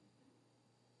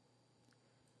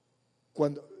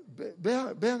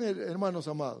 Vean, hermanos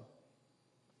amados,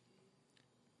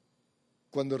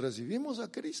 cuando recibimos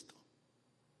a Cristo,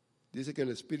 dice que el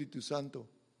Espíritu Santo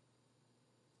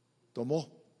tomó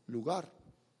lugar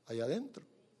allá adentro.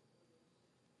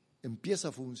 Empieza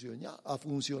a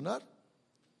funcionar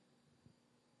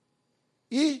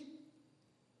y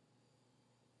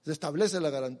se establece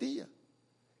la garantía.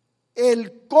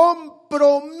 El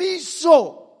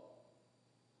compromiso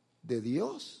de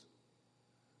Dios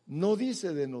no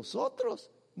dice de nosotros,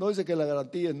 no dice que la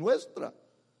garantía es nuestra,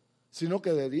 sino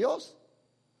que de Dios.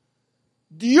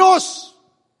 Dios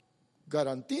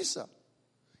garantiza.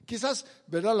 Quizás,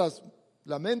 ¿verdad?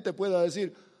 La mente pueda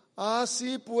decir,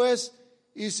 sí, pues,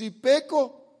 y si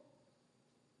peco,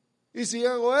 y si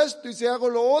hago esto, y si hago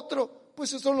lo otro, pues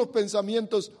esos son los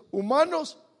pensamientos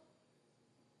humanos.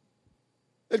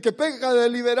 El que peca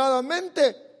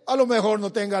deliberadamente, a lo mejor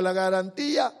no tenga la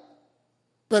garantía,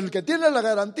 pero el que tiene la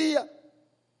garantía,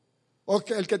 o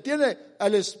el que tiene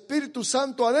al Espíritu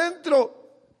Santo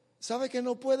adentro, sabe que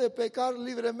no puede pecar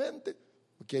libremente.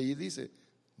 Porque ahí dice,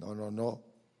 no,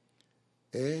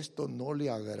 esto no le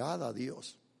agrada a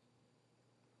Dios.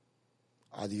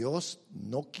 A Dios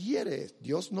no quiere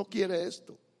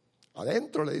esto.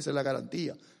 Adentro le dice la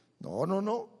garantía.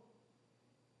 No.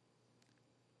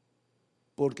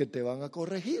 Porque te van a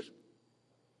corregir.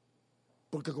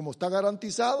 Porque como está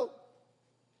garantizado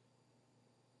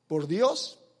por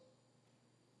Dios,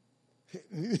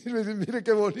 mire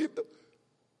qué bonito.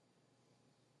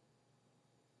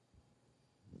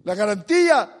 La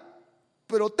garantía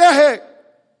protege.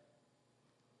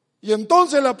 Y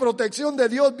entonces la protección de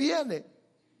Dios viene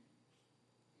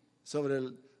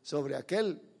sobre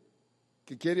aquel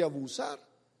que quiere abusar.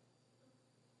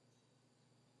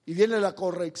 Y viene la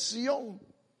corrección.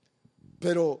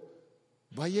 Pero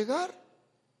va a llegar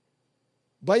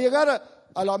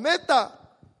a la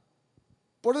meta.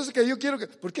 Por eso es que yo quiero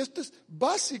porque esto es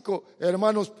básico,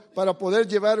 hermanos, para poder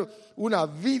llevar una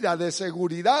vida de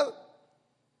seguridad.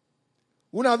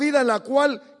 Una vida en la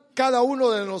cual cada uno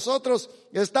de nosotros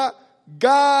está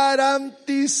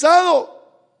garantizado.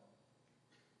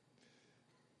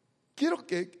 Quiero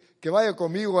que vaya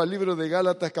conmigo al libro de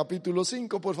Gálatas capítulo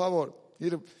 5, por favor.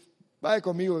 Vaya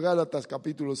conmigo a Gálatas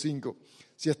capítulo 5,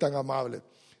 si es tan amable.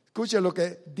 Escuche lo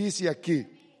que dice aquí.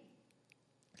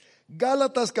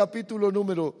 Gálatas capítulo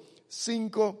número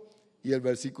 5 y el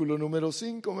versículo número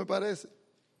 5 me parece.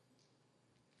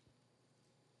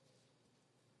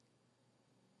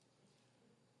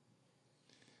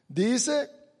 Dice,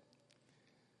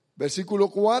 versículo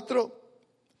 4,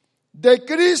 de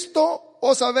Cristo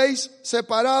os habéis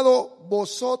separado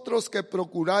vosotros que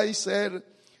procuráis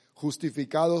ser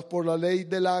justificados por la ley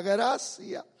de la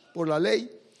gracia, por la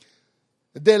ley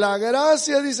de la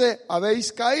gracia, dice,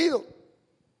 habéis caído.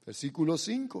 Versículo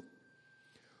 5.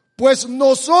 Pues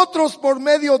nosotros por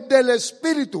medio del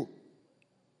Espíritu,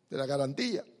 de la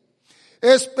garantía,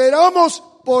 Esperamos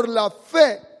por la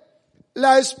fe.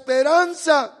 La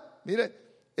esperanza,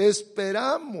 mire,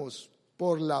 esperamos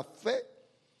por la fe.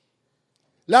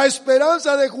 La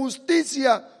esperanza de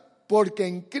justicia, porque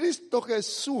en Cristo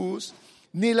Jesús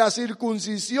ni la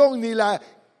circuncisión ni la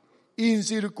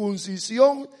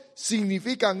incircuncisión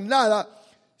significan nada,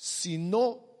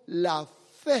 sino la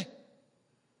fe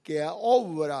que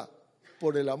obra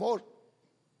por el amor.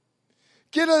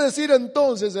 Quiere decir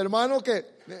entonces, hermano,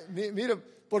 que, miren,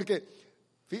 porque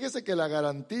fíjese que la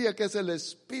garantía que es el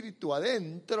Espíritu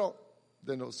adentro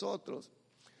de nosotros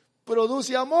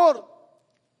produce amor.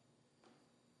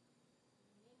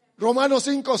 Romanos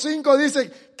 5:5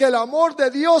 dice que el amor de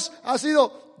Dios ha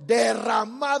sido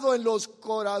derramado en los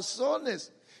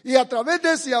corazones. Y a través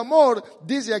de ese amor,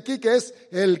 dice aquí que es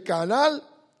el canal,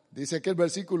 dice aquí el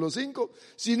versículo 5,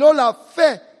 sino la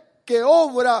fe que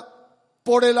obra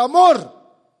por el amor.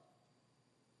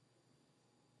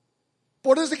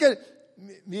 Por eso es que,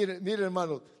 mire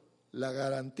hermano, la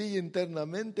garantía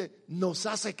internamente nos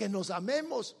hace que nos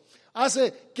amemos,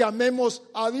 hace que amemos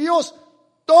a Dios.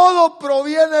 Todo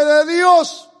proviene de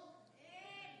Dios.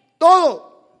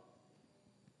 Todo.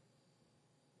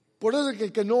 Por eso es que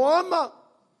el que no ama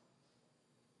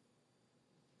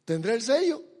tendrá el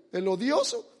sello, el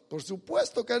odioso. Por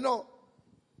supuesto que no.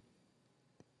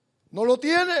 No lo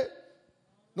tiene.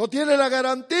 No tiene la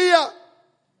garantía.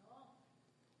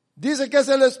 Dice que es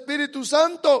el Espíritu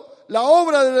Santo, la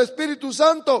obra del Espíritu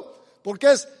Santo,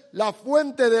 porque es la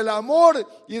fuente del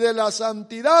amor y de la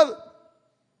santidad.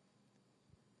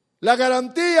 La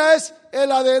garantía es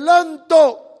el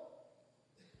adelanto.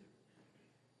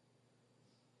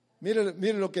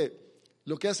 Miren lo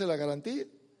que hace la garantía.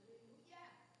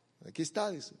 Aquí está,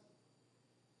 dice.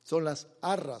 Son las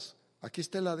arras. Aquí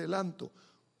está el adelanto.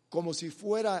 Como si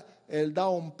fuera el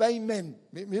down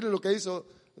payment. Miren lo que hizo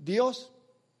Dios.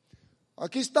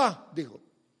 Aquí está, dijo,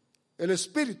 el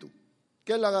Espíritu,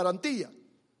 que es la garantía,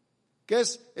 que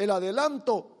es el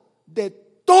adelanto de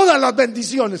todas las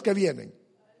bendiciones que vienen.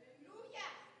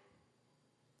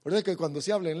 ¿Verdad que cuando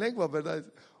se habla en lengua, verdad?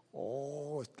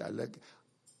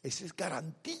 Esa es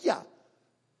garantía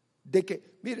de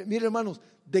que, mire hermanos,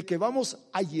 de que vamos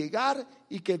a llegar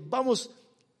y que vamos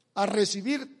a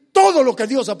recibir todo lo que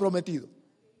Dios ha prometido.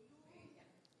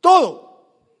 Todo.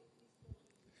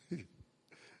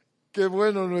 Qué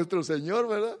bueno nuestro Señor,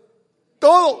 ¿verdad?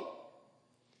 Todo.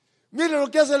 Mire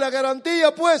lo que hace la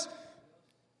garantía, pues.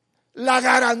 La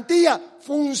garantía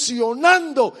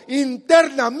funcionando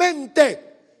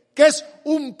internamente, que es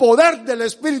un poder del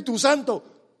Espíritu Santo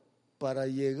para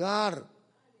llegar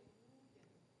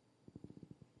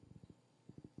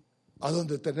a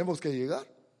donde tenemos que llegar.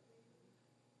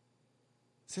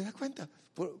 ¿Se da cuenta?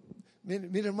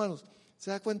 Mire hermanos,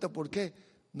 ¿se da cuenta por qué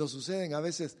nos suceden a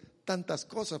veces tantas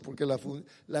cosas? Porque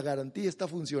la garantía está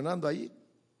funcionando ahí.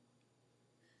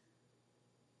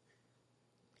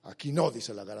 Aquí no,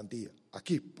 dice la garantía.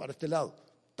 Aquí, para este lado.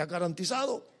 Está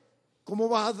garantizado. ¿Cómo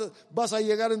vas a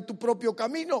llegar en tu propio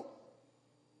camino?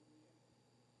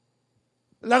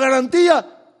 La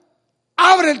garantía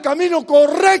abre el camino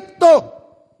correcto.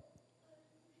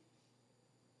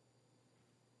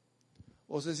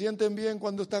 ¿O se sienten bien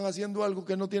cuando están haciendo algo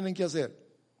que no tienen que hacer?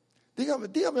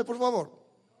 Dígame por favor.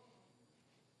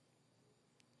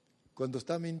 Cuando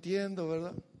está mintiendo,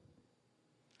 ¿verdad?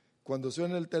 Cuando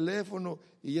suena el teléfono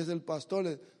y es el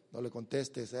pastor, no le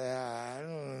contestes.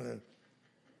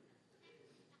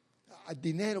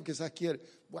 Dinero quizás quiere.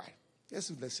 Bueno,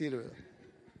 eso le sirve.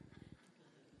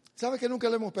 ¿Sabe que nunca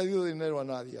le hemos pedido dinero a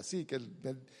nadie? Así que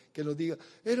nos diga,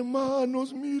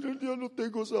 hermanos, miren, ya no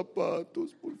tengo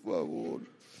zapatos, por favor.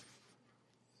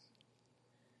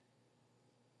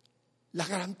 La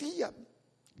garantía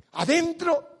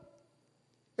adentro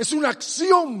es una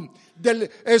acción del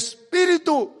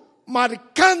Espíritu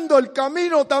marcando el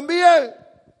camino también.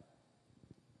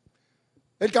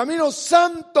 El camino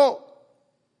santo.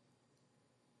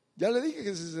 Ya le dije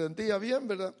que se sentía bien,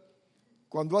 ¿verdad?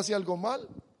 Cuando hace algo mal.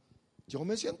 Yo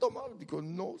me siento mal. Digo,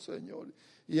 no, Señor.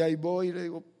 Y ahí voy y le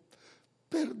digo,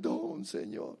 perdón,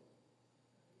 Señor.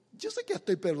 Yo sé que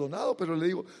estoy perdonado, pero le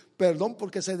digo, perdón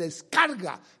porque se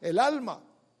descarga el alma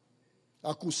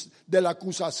de la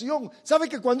acusación. ¿Sabe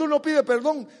que cuando uno pide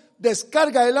perdón,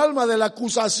 descarga el alma de la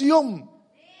acusación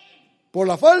por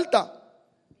la falta?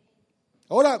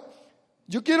 Ahora,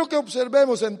 yo quiero que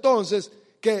observemos entonces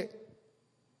que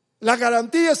la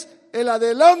garantía es el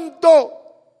adelanto,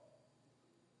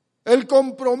 el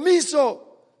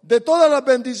compromiso de todas las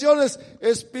bendiciones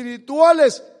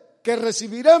espirituales que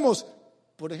recibiremos.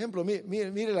 Por ejemplo,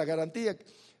 mire la garantía.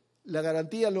 La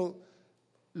garantía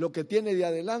lo que tiene de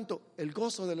adelanto, el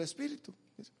gozo del Espíritu.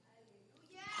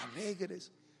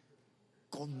 alegres,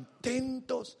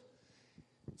 contentos.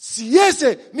 Si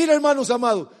mira hermanos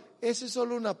amados, ese es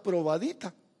solo una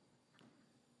probadita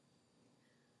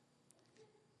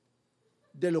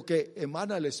de lo que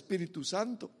emana el Espíritu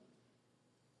Santo.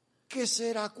 ¿Qué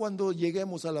será cuando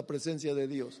lleguemos a la presencia de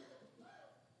Dios?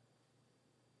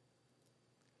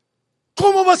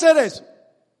 ¿Cómo va a ser eso?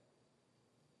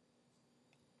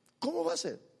 ¿Cómo va a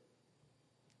ser?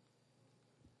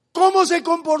 ¿Cómo se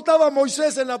comportaba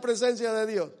Moisés en la presencia de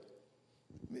Dios?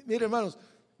 Mire hermanos,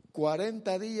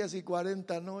 40 días y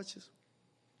 40 noches.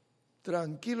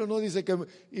 Tranquilo, no dice que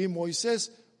y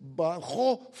Moisés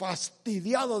bajó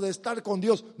fastidiado de estar con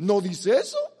Dios. ¿No dice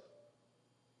eso?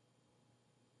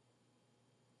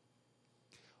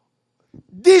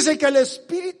 Dice que el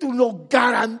Espíritu nos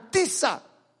garantiza.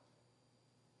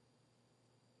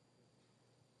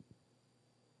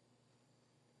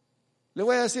 Le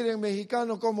voy a decir en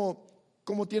mexicano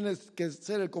cómo tiene que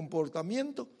ser el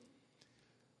comportamiento.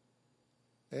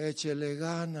 Échele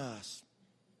ganas.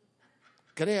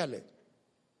 Créale.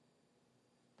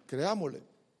 Creámosle.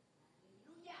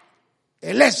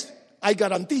 Él hay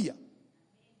garantía.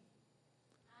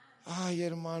 Ay,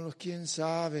 hermanos, quién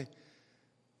sabe.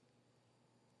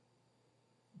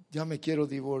 Ya me quiero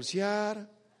divorciar.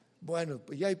 Bueno,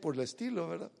 pues ya hay por el estilo,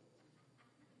 ¿verdad?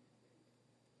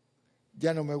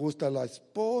 Ya no me gusta la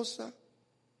esposa.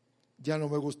 Ya no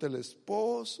me gusta el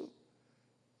esposo.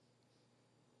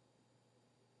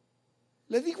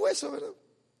 Le digo eso, ¿verdad?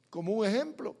 Como un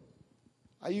ejemplo.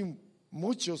 Hay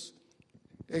muchos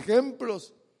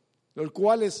ejemplos, los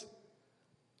cuales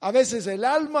a veces el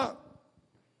alma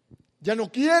ya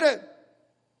no quiere,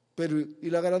 pero ¿y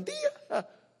la garantía?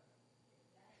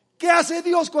 ¿Qué hace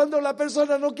Dios cuando la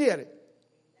persona no quiere?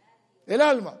 El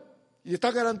alma, y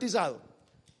está garantizado,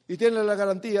 y tiene la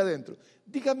garantía dentro.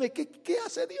 Dígame, ¿qué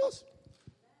hace Dios?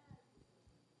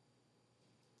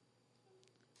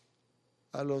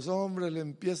 A los hombres le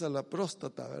empieza la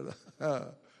próstata,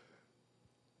 ¿verdad?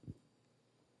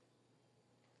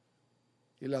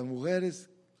 Y las mujeres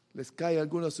les cae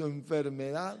alguna su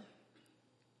enfermedad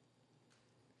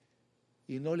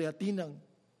y no le atinan.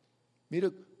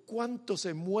 Mire cuántos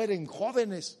se mueren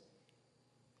jóvenes.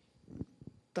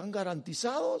 ¿Están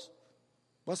garantizados?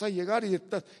 Vas a llegar y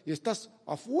estás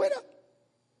afuera.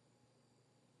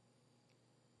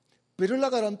 Pero la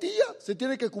garantía se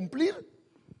tiene que cumplir.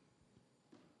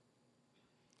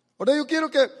 Ahora yo quiero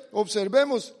que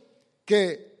observemos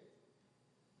que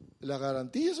la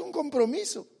garantía es un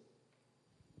compromiso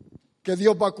que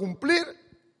Dios va a cumplir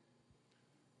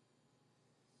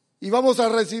y vamos a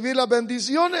recibir las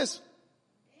bendiciones.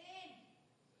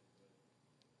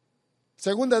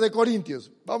 Segunda de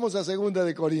Corintios, vamos a Segunda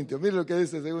de Corintios, mire lo que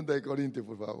dice Segunda de Corintios,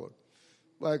 por favor.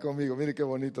 Vaya conmigo, mire qué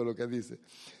bonito lo que dice.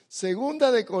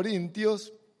 Segunda de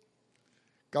Corintios,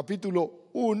 capítulo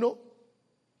 1,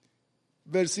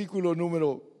 versículo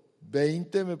número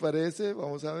 20 me parece,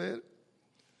 vamos a ver.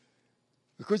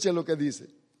 Escuchen lo que dice.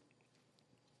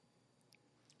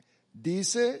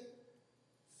 Dice,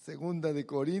 Segunda de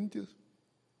Corintios,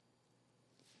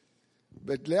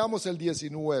 leamos el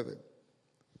 19,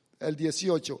 el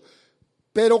 18.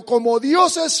 Pero como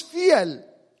Dios es fiel,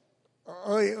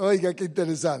 oiga qué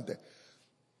interesante.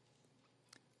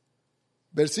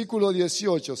 Versículo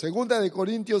 18, Segunda de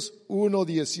Corintios 1,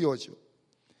 18.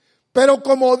 Pero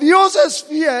como Dios es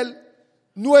fiel,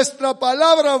 nuestra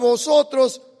palabra a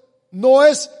vosotros no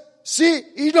es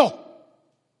sí y no,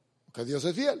 porque Dios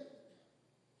es fiel.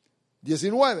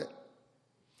 19.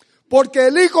 Porque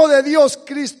el Hijo de Dios,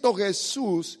 Cristo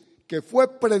Jesús, que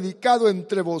fue predicado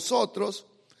entre vosotros,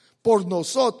 por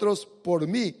nosotros, por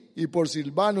mí y por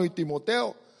Silvano y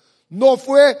Timoteo, no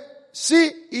fue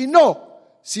sí y no,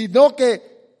 sino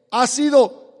que ha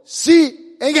sido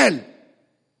sí en Él.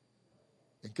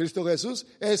 En Cristo Jesús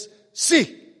es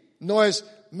sí, no es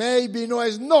maybe, no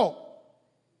es no.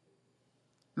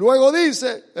 Luego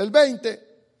dice el 20,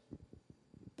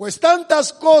 pues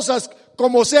tantas cosas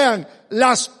como sean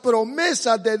las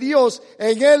promesas de Dios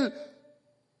en Él,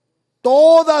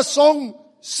 todas son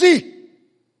sí.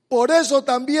 Por eso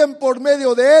también por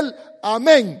medio de Él,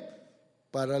 amén.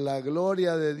 Para la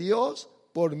gloria de Dios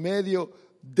por medio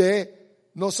de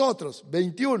nosotros.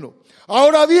 21.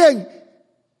 Ahora bien,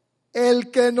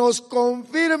 el que nos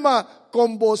confirma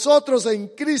con vosotros en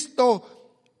Cristo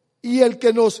y el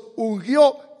que nos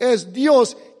ungió es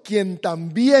Dios, quien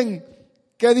también,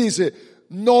 ¿qué dice?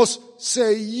 Nos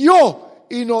selló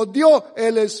y nos dio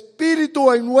el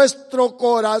Espíritu en nuestro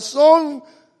corazón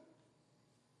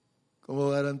como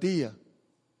garantía.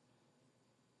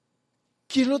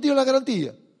 ¿Quién nos dio la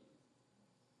garantía?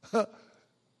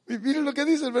 Miren lo que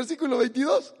dice el versículo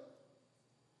 22.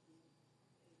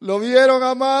 ¿Lo vieron,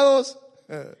 amados?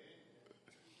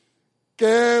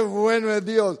 Qué bueno es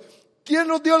Dios. ¿Quién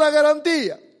nos dio la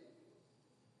garantía?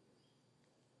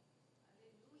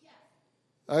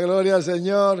 La gloria al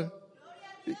Señor.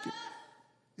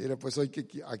 Mire, pues hoy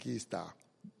que aquí está.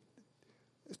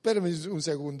 Espérenme un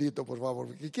segundito, por favor,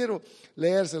 porque quiero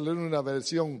leérselo en una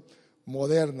versión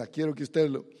moderna. Quiero que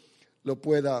usted lo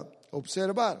pueda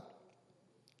observar.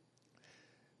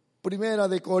 Segunda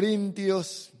de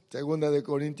Corintios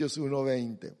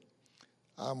 1:20.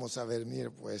 Vamos a ver, mire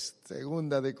pues,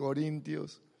 Segunda de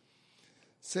Corintios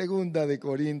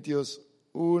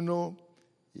 1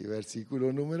 y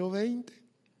versículo número 20.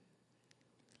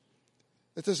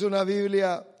 Esta es una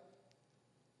Biblia,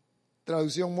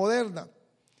 traducción moderna.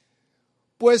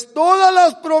 Pues todas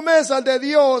las promesas de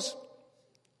Dios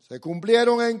se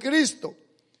cumplieron en Cristo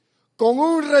con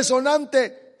un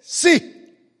resonante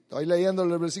sí. Estoy leyendo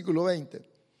el versículo 20.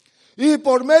 Y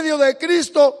por medio de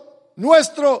Cristo,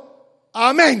 nuestro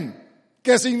amén,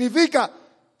 que significa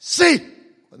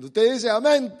sí. Cuando usted dice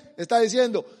amén, está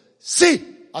diciendo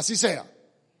sí, así sea.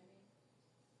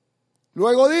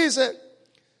 Luego dice,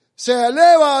 se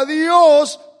eleva a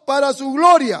Dios para su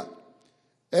gloria.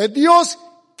 Es Dios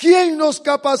quien nos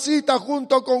capacita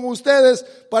junto con ustedes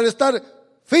para estar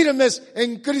firmes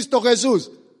en Cristo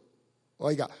Jesús.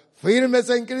 Oiga, firmes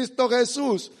en Cristo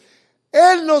Jesús.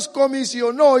 Él nos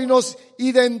comisionó y nos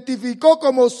identificó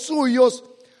como suyos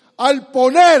al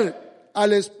poner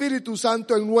al Espíritu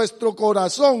Santo en nuestro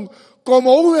corazón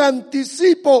como un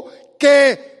anticipo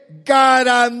que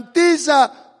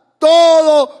garantiza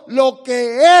todo lo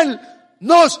que Él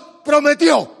nos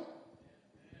prometió.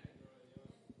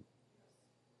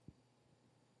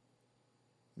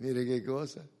 Mire qué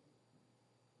cosa.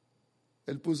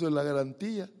 Él puso la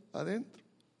garantía adentro,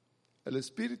 el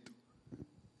Espíritu,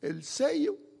 el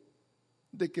sello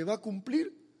de que va a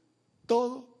cumplir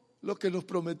todo lo que nos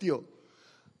prometió.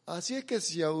 Así es que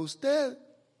si usted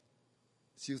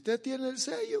tiene el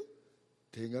sello,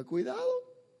 tenga cuidado,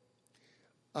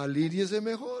 alíñese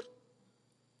mejor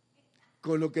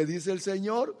con lo que dice el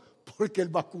Señor, porque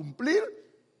Él va a cumplir.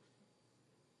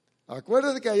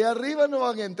 Acuérdense que allá arriba no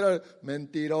van a entrar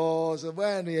mentirosos,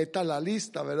 bueno, y ahí está la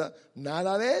lista, ¿verdad?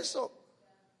 Nada de eso.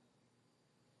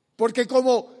 Porque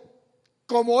como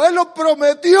Él lo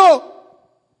prometió,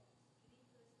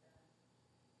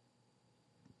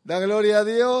 da gloria a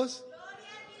Dios.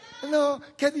 No,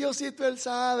 que Diosito Él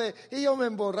sabe, y yo me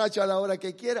emborracho a la hora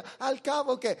que quiera, al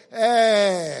cabo que,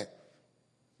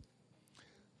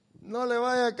 no le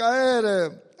vaya a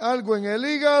caer algo en el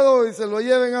hígado y se lo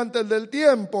lleven antes del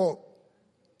tiempo.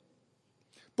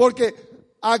 Porque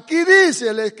aquí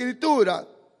dice la Escritura,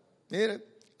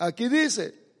 mire, aquí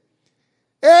dice,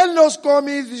 Él nos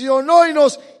comisionó y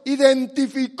nos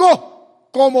identificó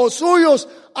como suyos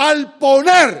al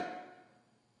poner.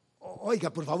 Oiga,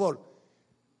 por favor,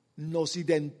 nos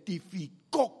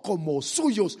identificó como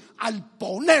suyos al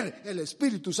poner el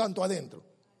Espíritu Santo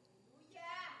adentro.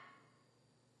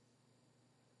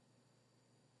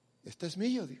 Este es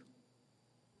mío, dijo.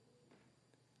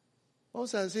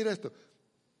 Vamos a decir esto,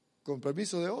 con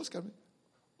permiso de Oscar.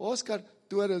 Oscar,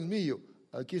 tú eres mío.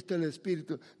 Aquí está el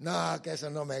Espíritu. No, que eso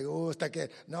no me gusta, que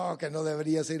no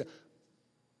deberías ir.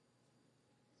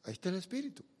 Ahí está el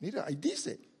Espíritu. Mira, ahí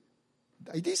dice,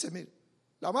 mira,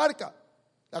 la marca,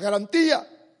 la garantía.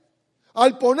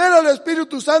 Al poner al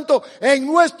Espíritu Santo en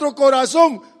nuestro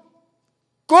corazón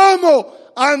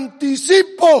como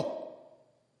anticipo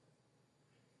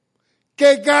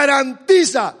que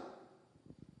garantiza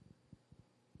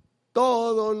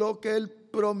todo lo que Él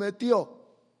prometió.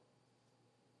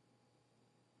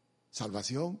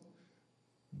 Salvación,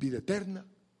 vida eterna,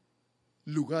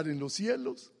 lugar en los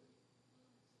cielos,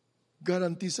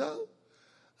 garantizado.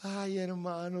 Ay,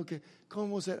 hermano, que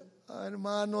cómo será,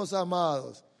 hermanos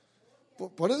amados.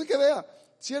 Por eso que vea,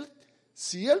 si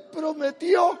él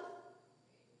prometió,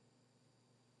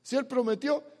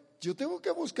 yo tengo que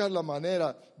buscar la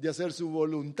manera de hacer su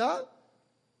voluntad.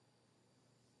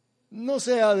 No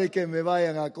sea de que me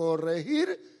vayan a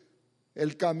corregir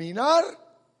el caminar.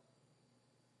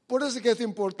 Por eso es que es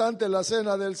importante la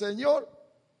cena del Señor.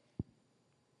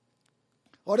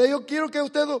 Ahora yo quiero que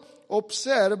usted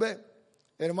observe,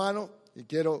 hermano, y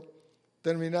quiero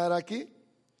terminar aquí.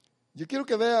 Yo quiero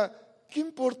que vea qué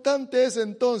importante es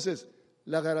entonces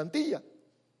la garantía.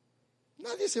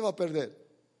 Nadie se va a perder.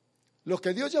 Los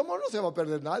que Dios llamó no se va a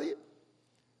perder nadie.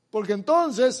 Porque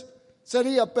entonces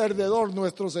sería perdedor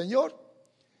nuestro Señor.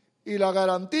 Y la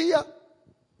garantía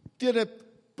tiene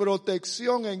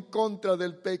protección en contra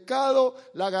del pecado,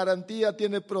 la garantía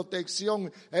tiene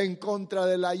protección en contra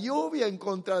de la lluvia, en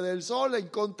contra del sol, en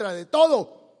contra de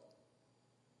todo.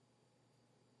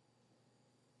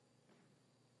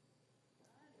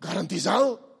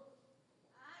 garantizado.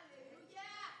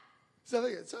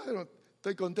 ¿Sabe?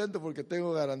 Estoy contento porque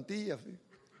tengo garantía.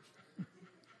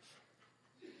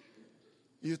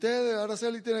 ¿Y usted,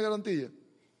 Araceli, tiene garantía?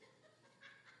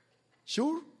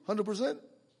 ¿Sure? ¿100%?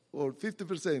 ¿O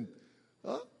 50%?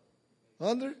 ¿Ah?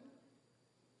 ¿100?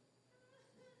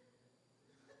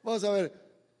 Vamos a ver,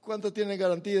 ¿cuánto tiene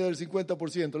garantía del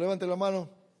 50%? Levante la mano.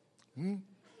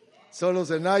 Solo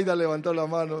Zenaida levantó la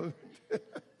mano.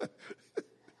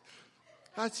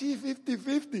 Así,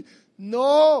 50-50.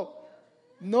 No.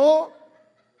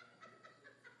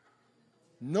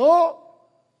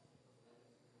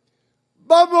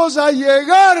 Vamos a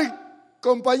llegar,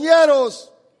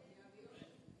 compañeros.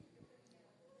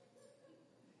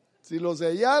 Si lo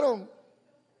sellaron,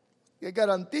 ¿qué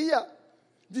garantía?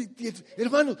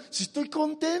 Hermano, si estoy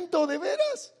contento, de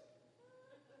veras.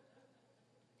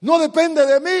 No depende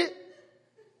de mí.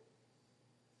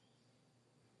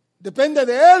 Depende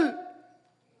de Él.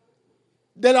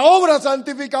 De la obra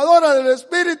santificadora del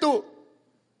Espíritu.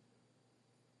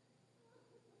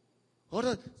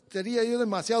 Ahora, sería yo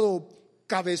demasiado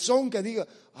cabezón que diga,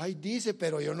 ay, dice,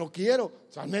 pero yo no quiero.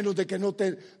 O sea, al menos de que no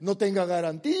tenga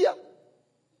garantía.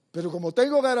 Pero como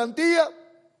tengo garantía.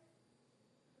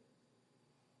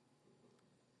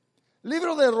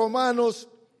 Libro de Romanos,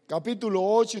 capítulo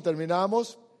 8, y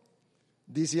terminamos.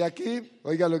 Dice aquí,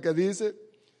 oiga lo que dice.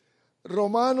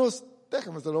 Romanos,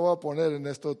 déjame, se lo voy a poner en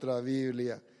esta otra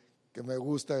Biblia, que me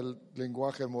gusta el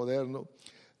lenguaje moderno.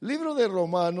 Libro de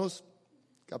Romanos,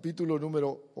 capítulo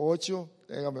número 8.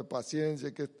 Téngame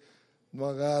paciencia que no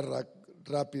agarra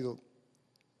rápido.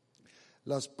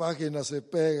 Las páginas se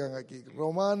pegan aquí.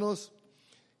 Romanos,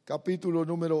 capítulo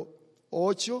número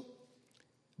 8.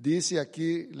 Dice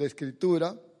aquí la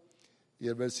Escritura y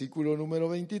el versículo número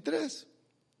 23.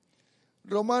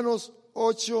 Romanos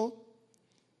 8,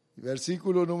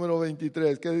 versículo número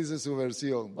 23. ¿Qué dice su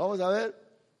versión? Vamos a ver.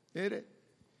 Mire.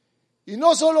 Y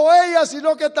no solo ella,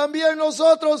 sino que también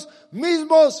nosotros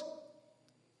mismos,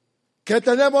 que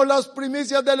tenemos las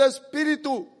primicias del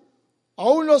Espíritu,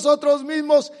 aún nosotros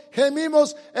mismos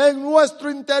gemimos en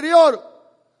nuestro interior,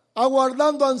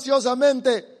 aguardando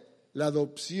ansiosamente la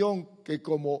adopción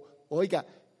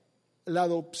la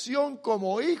adopción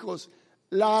como hijos,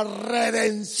 la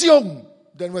redención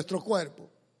de nuestro cuerpo.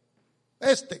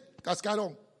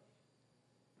 Cascarón.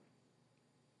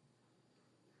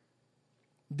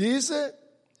 Dice,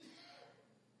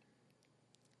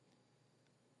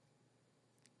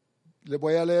 le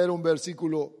voy a leer un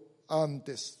versículo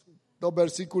antes, 2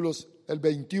 versículos, el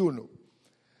 21.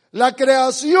 La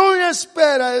creación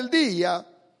espera el día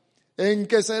en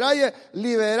que será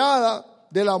liberada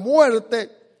de la muerte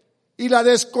y la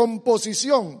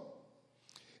descomposición,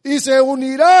 y se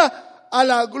unirá a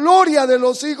la gloria de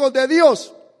los hijos de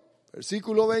Dios.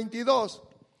 Versículo 22.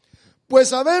 Pues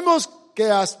sabemos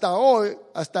que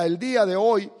hasta el día de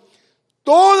hoy,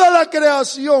 toda la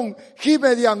creación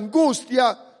gime de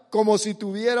angustia como si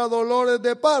tuviera dolores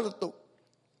de parto.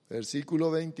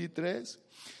 Versículo 23.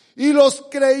 Y los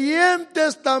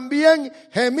creyentes también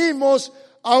gemimos,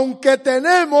 aunque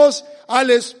tenemos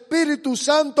al Espíritu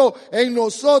Santo en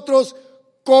nosotros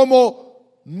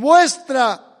como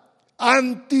muestra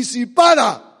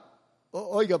anticipada.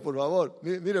 Oiga, por favor,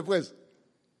 mire pues.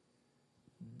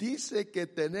 Dice que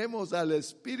tenemos al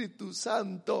Espíritu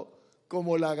Santo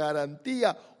como la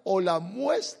garantía o la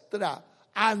muestra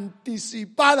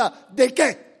anticipada. ¿De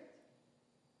qué?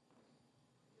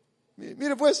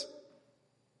 Mire pues.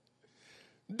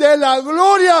 De la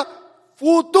gloria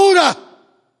futura.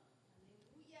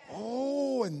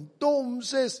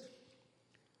 Entonces,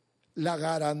 la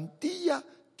garantía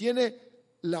tiene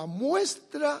la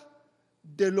muestra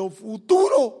de lo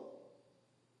futuro,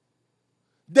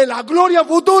 de la gloria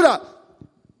futura.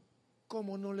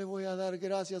 ¿Cómo no le voy a dar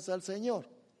gracias al Señor?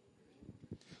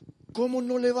 ¿Cómo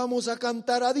no le vamos a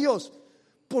cantar a Dios?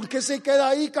 ¿Por qué se queda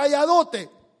ahí calladote?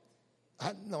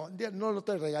 No lo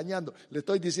estoy regañando, le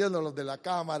estoy diciendo a los de la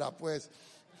cámara, pues.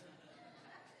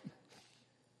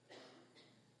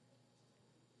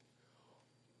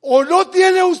 ¿O no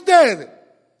tiene usted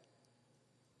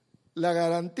la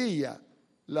garantía,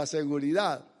 la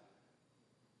seguridad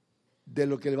de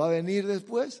lo que va a venir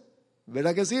después?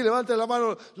 ¿Verdad que sí? Levante la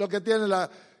mano los que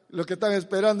están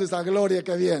esperando esa gloria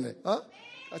que viene. ¿Ah?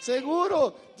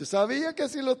 Seguro, yo sabía que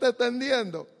sí lo está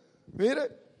entendiendo.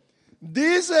 Mire,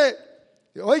 dice,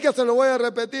 oiga, se lo voy a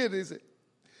repetir, dice.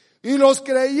 Y los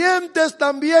creyentes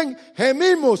también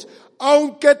gemimos,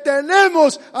 aunque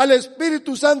tenemos al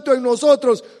Espíritu Santo en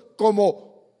nosotros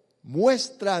como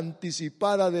muestra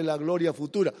anticipada de la gloria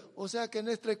futura. O sea que en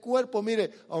este cuerpo,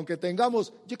 mire, aunque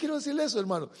tengamos, yo quiero decirle eso,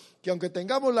 hermano, que aunque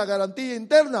tengamos la garantía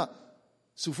interna,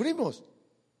 sufrimos.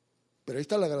 Pero ahí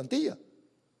está la garantía.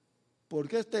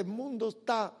 Porque este mundo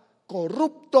está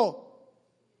corrupto.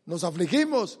 Nos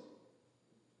afligimos.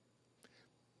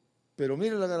 Pero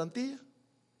mire la garantía.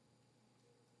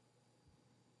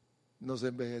 Nos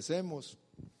envejecemos.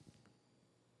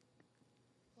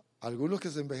 Algunos que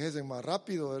se envejecen más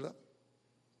rápido, ¿verdad?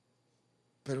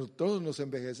 Pero todos nos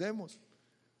envejecemos.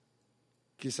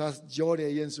 Quizás llore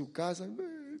ahí en su casa.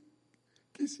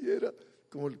 Quisiera,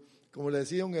 como le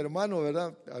decía un hermano,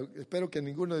 ¿verdad? Espero que a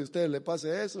ninguno de ustedes le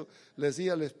pase eso. Le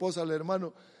decía la esposa al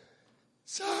hermano,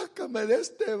 sácame de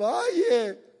este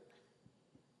valle.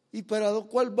 ¿Y para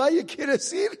cuál valle quiere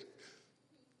decir?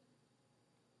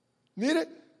 Mire,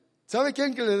 ¿sabe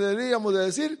quién que le deberíamos de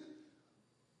decir?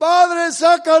 Padre,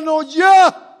 sácanos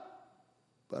ya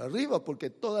para arriba, porque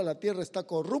toda la tierra está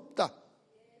corrupta.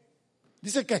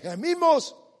 Dice que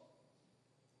gemimos,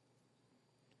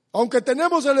 aunque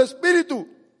tenemos el Espíritu,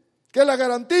 que es la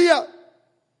garantía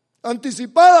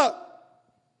anticipada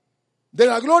de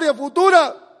la gloria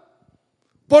futura,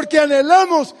 porque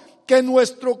anhelamos que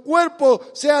nuestro cuerpo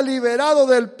sea liberado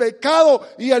del pecado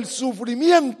y el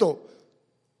sufrimiento.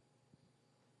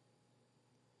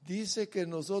 Dice que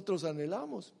nosotros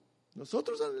anhelamos,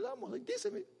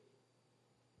 ahí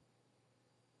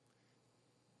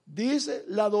dice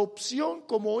la adopción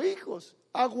como hijos,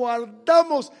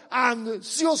 aguardamos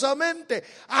ansiosamente,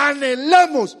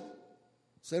 anhelamos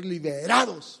ser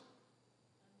liberados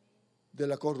de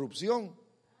la corrupción.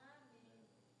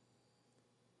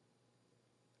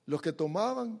 Los que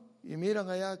tomaban y miran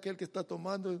allá aquel que está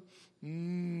tomando,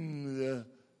 mire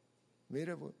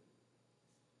pues,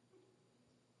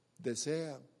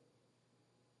 desea.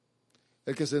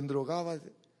 El que se endrogaba,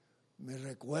 me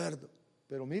recuerdo,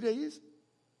 pero mire ahí,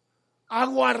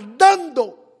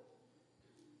 aguardando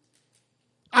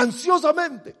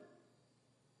ansiosamente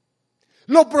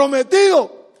lo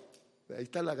prometido. Ahí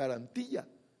está la garantía.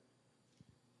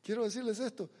 Quiero decirles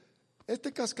esto,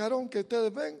 este cascarón que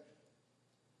ustedes ven,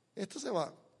 esto se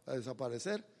va a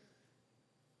desaparecer.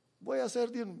 Voy a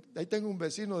hacer, ahí tengo un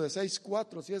vecino de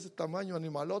 6'4", si es ese tamaño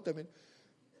animalote, miren.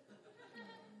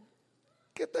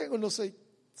 Que tengo unos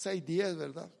 6'10",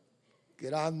 ¿verdad?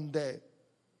 Grande.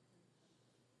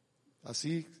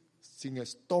 Así, sin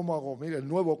estómago, mire, el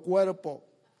nuevo cuerpo.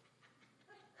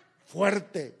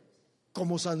 Fuerte,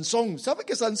 como Sansón. ¿Sabe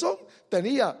que Sansón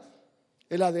tenía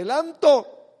el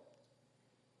adelanto?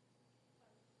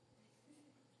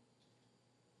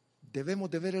 Debemos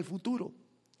de ver el futuro.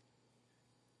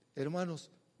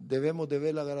 Hermanos, debemos de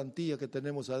ver la garantía que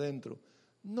tenemos adentro.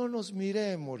 No nos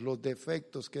miremos los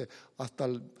defectos que hasta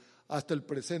el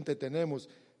presente tenemos.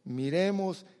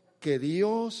 Miremos que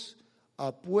Dios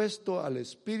ha puesto al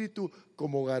Espíritu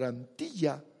como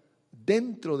garantía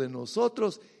dentro de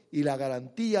nosotros, y la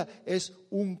garantía es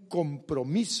un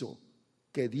compromiso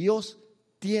que Dios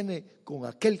tiene con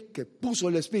aquel que puso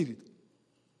el Espíritu.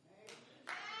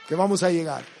 Que vamos a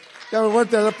llegar. Dame un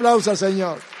fuerte aplauso al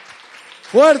Señor.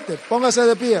 Fuerte, póngase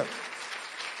de pie.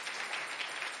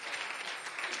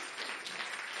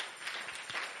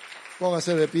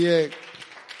 Póngase de pie.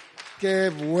 Qué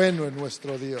bueno es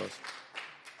nuestro Dios.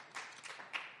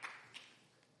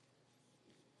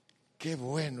 Qué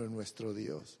bueno es nuestro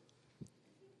Dios.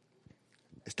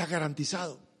 Está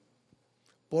garantizado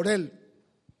por Él,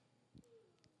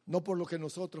 no por lo que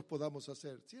nosotros podamos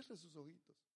hacer. Cierre sus ojitos.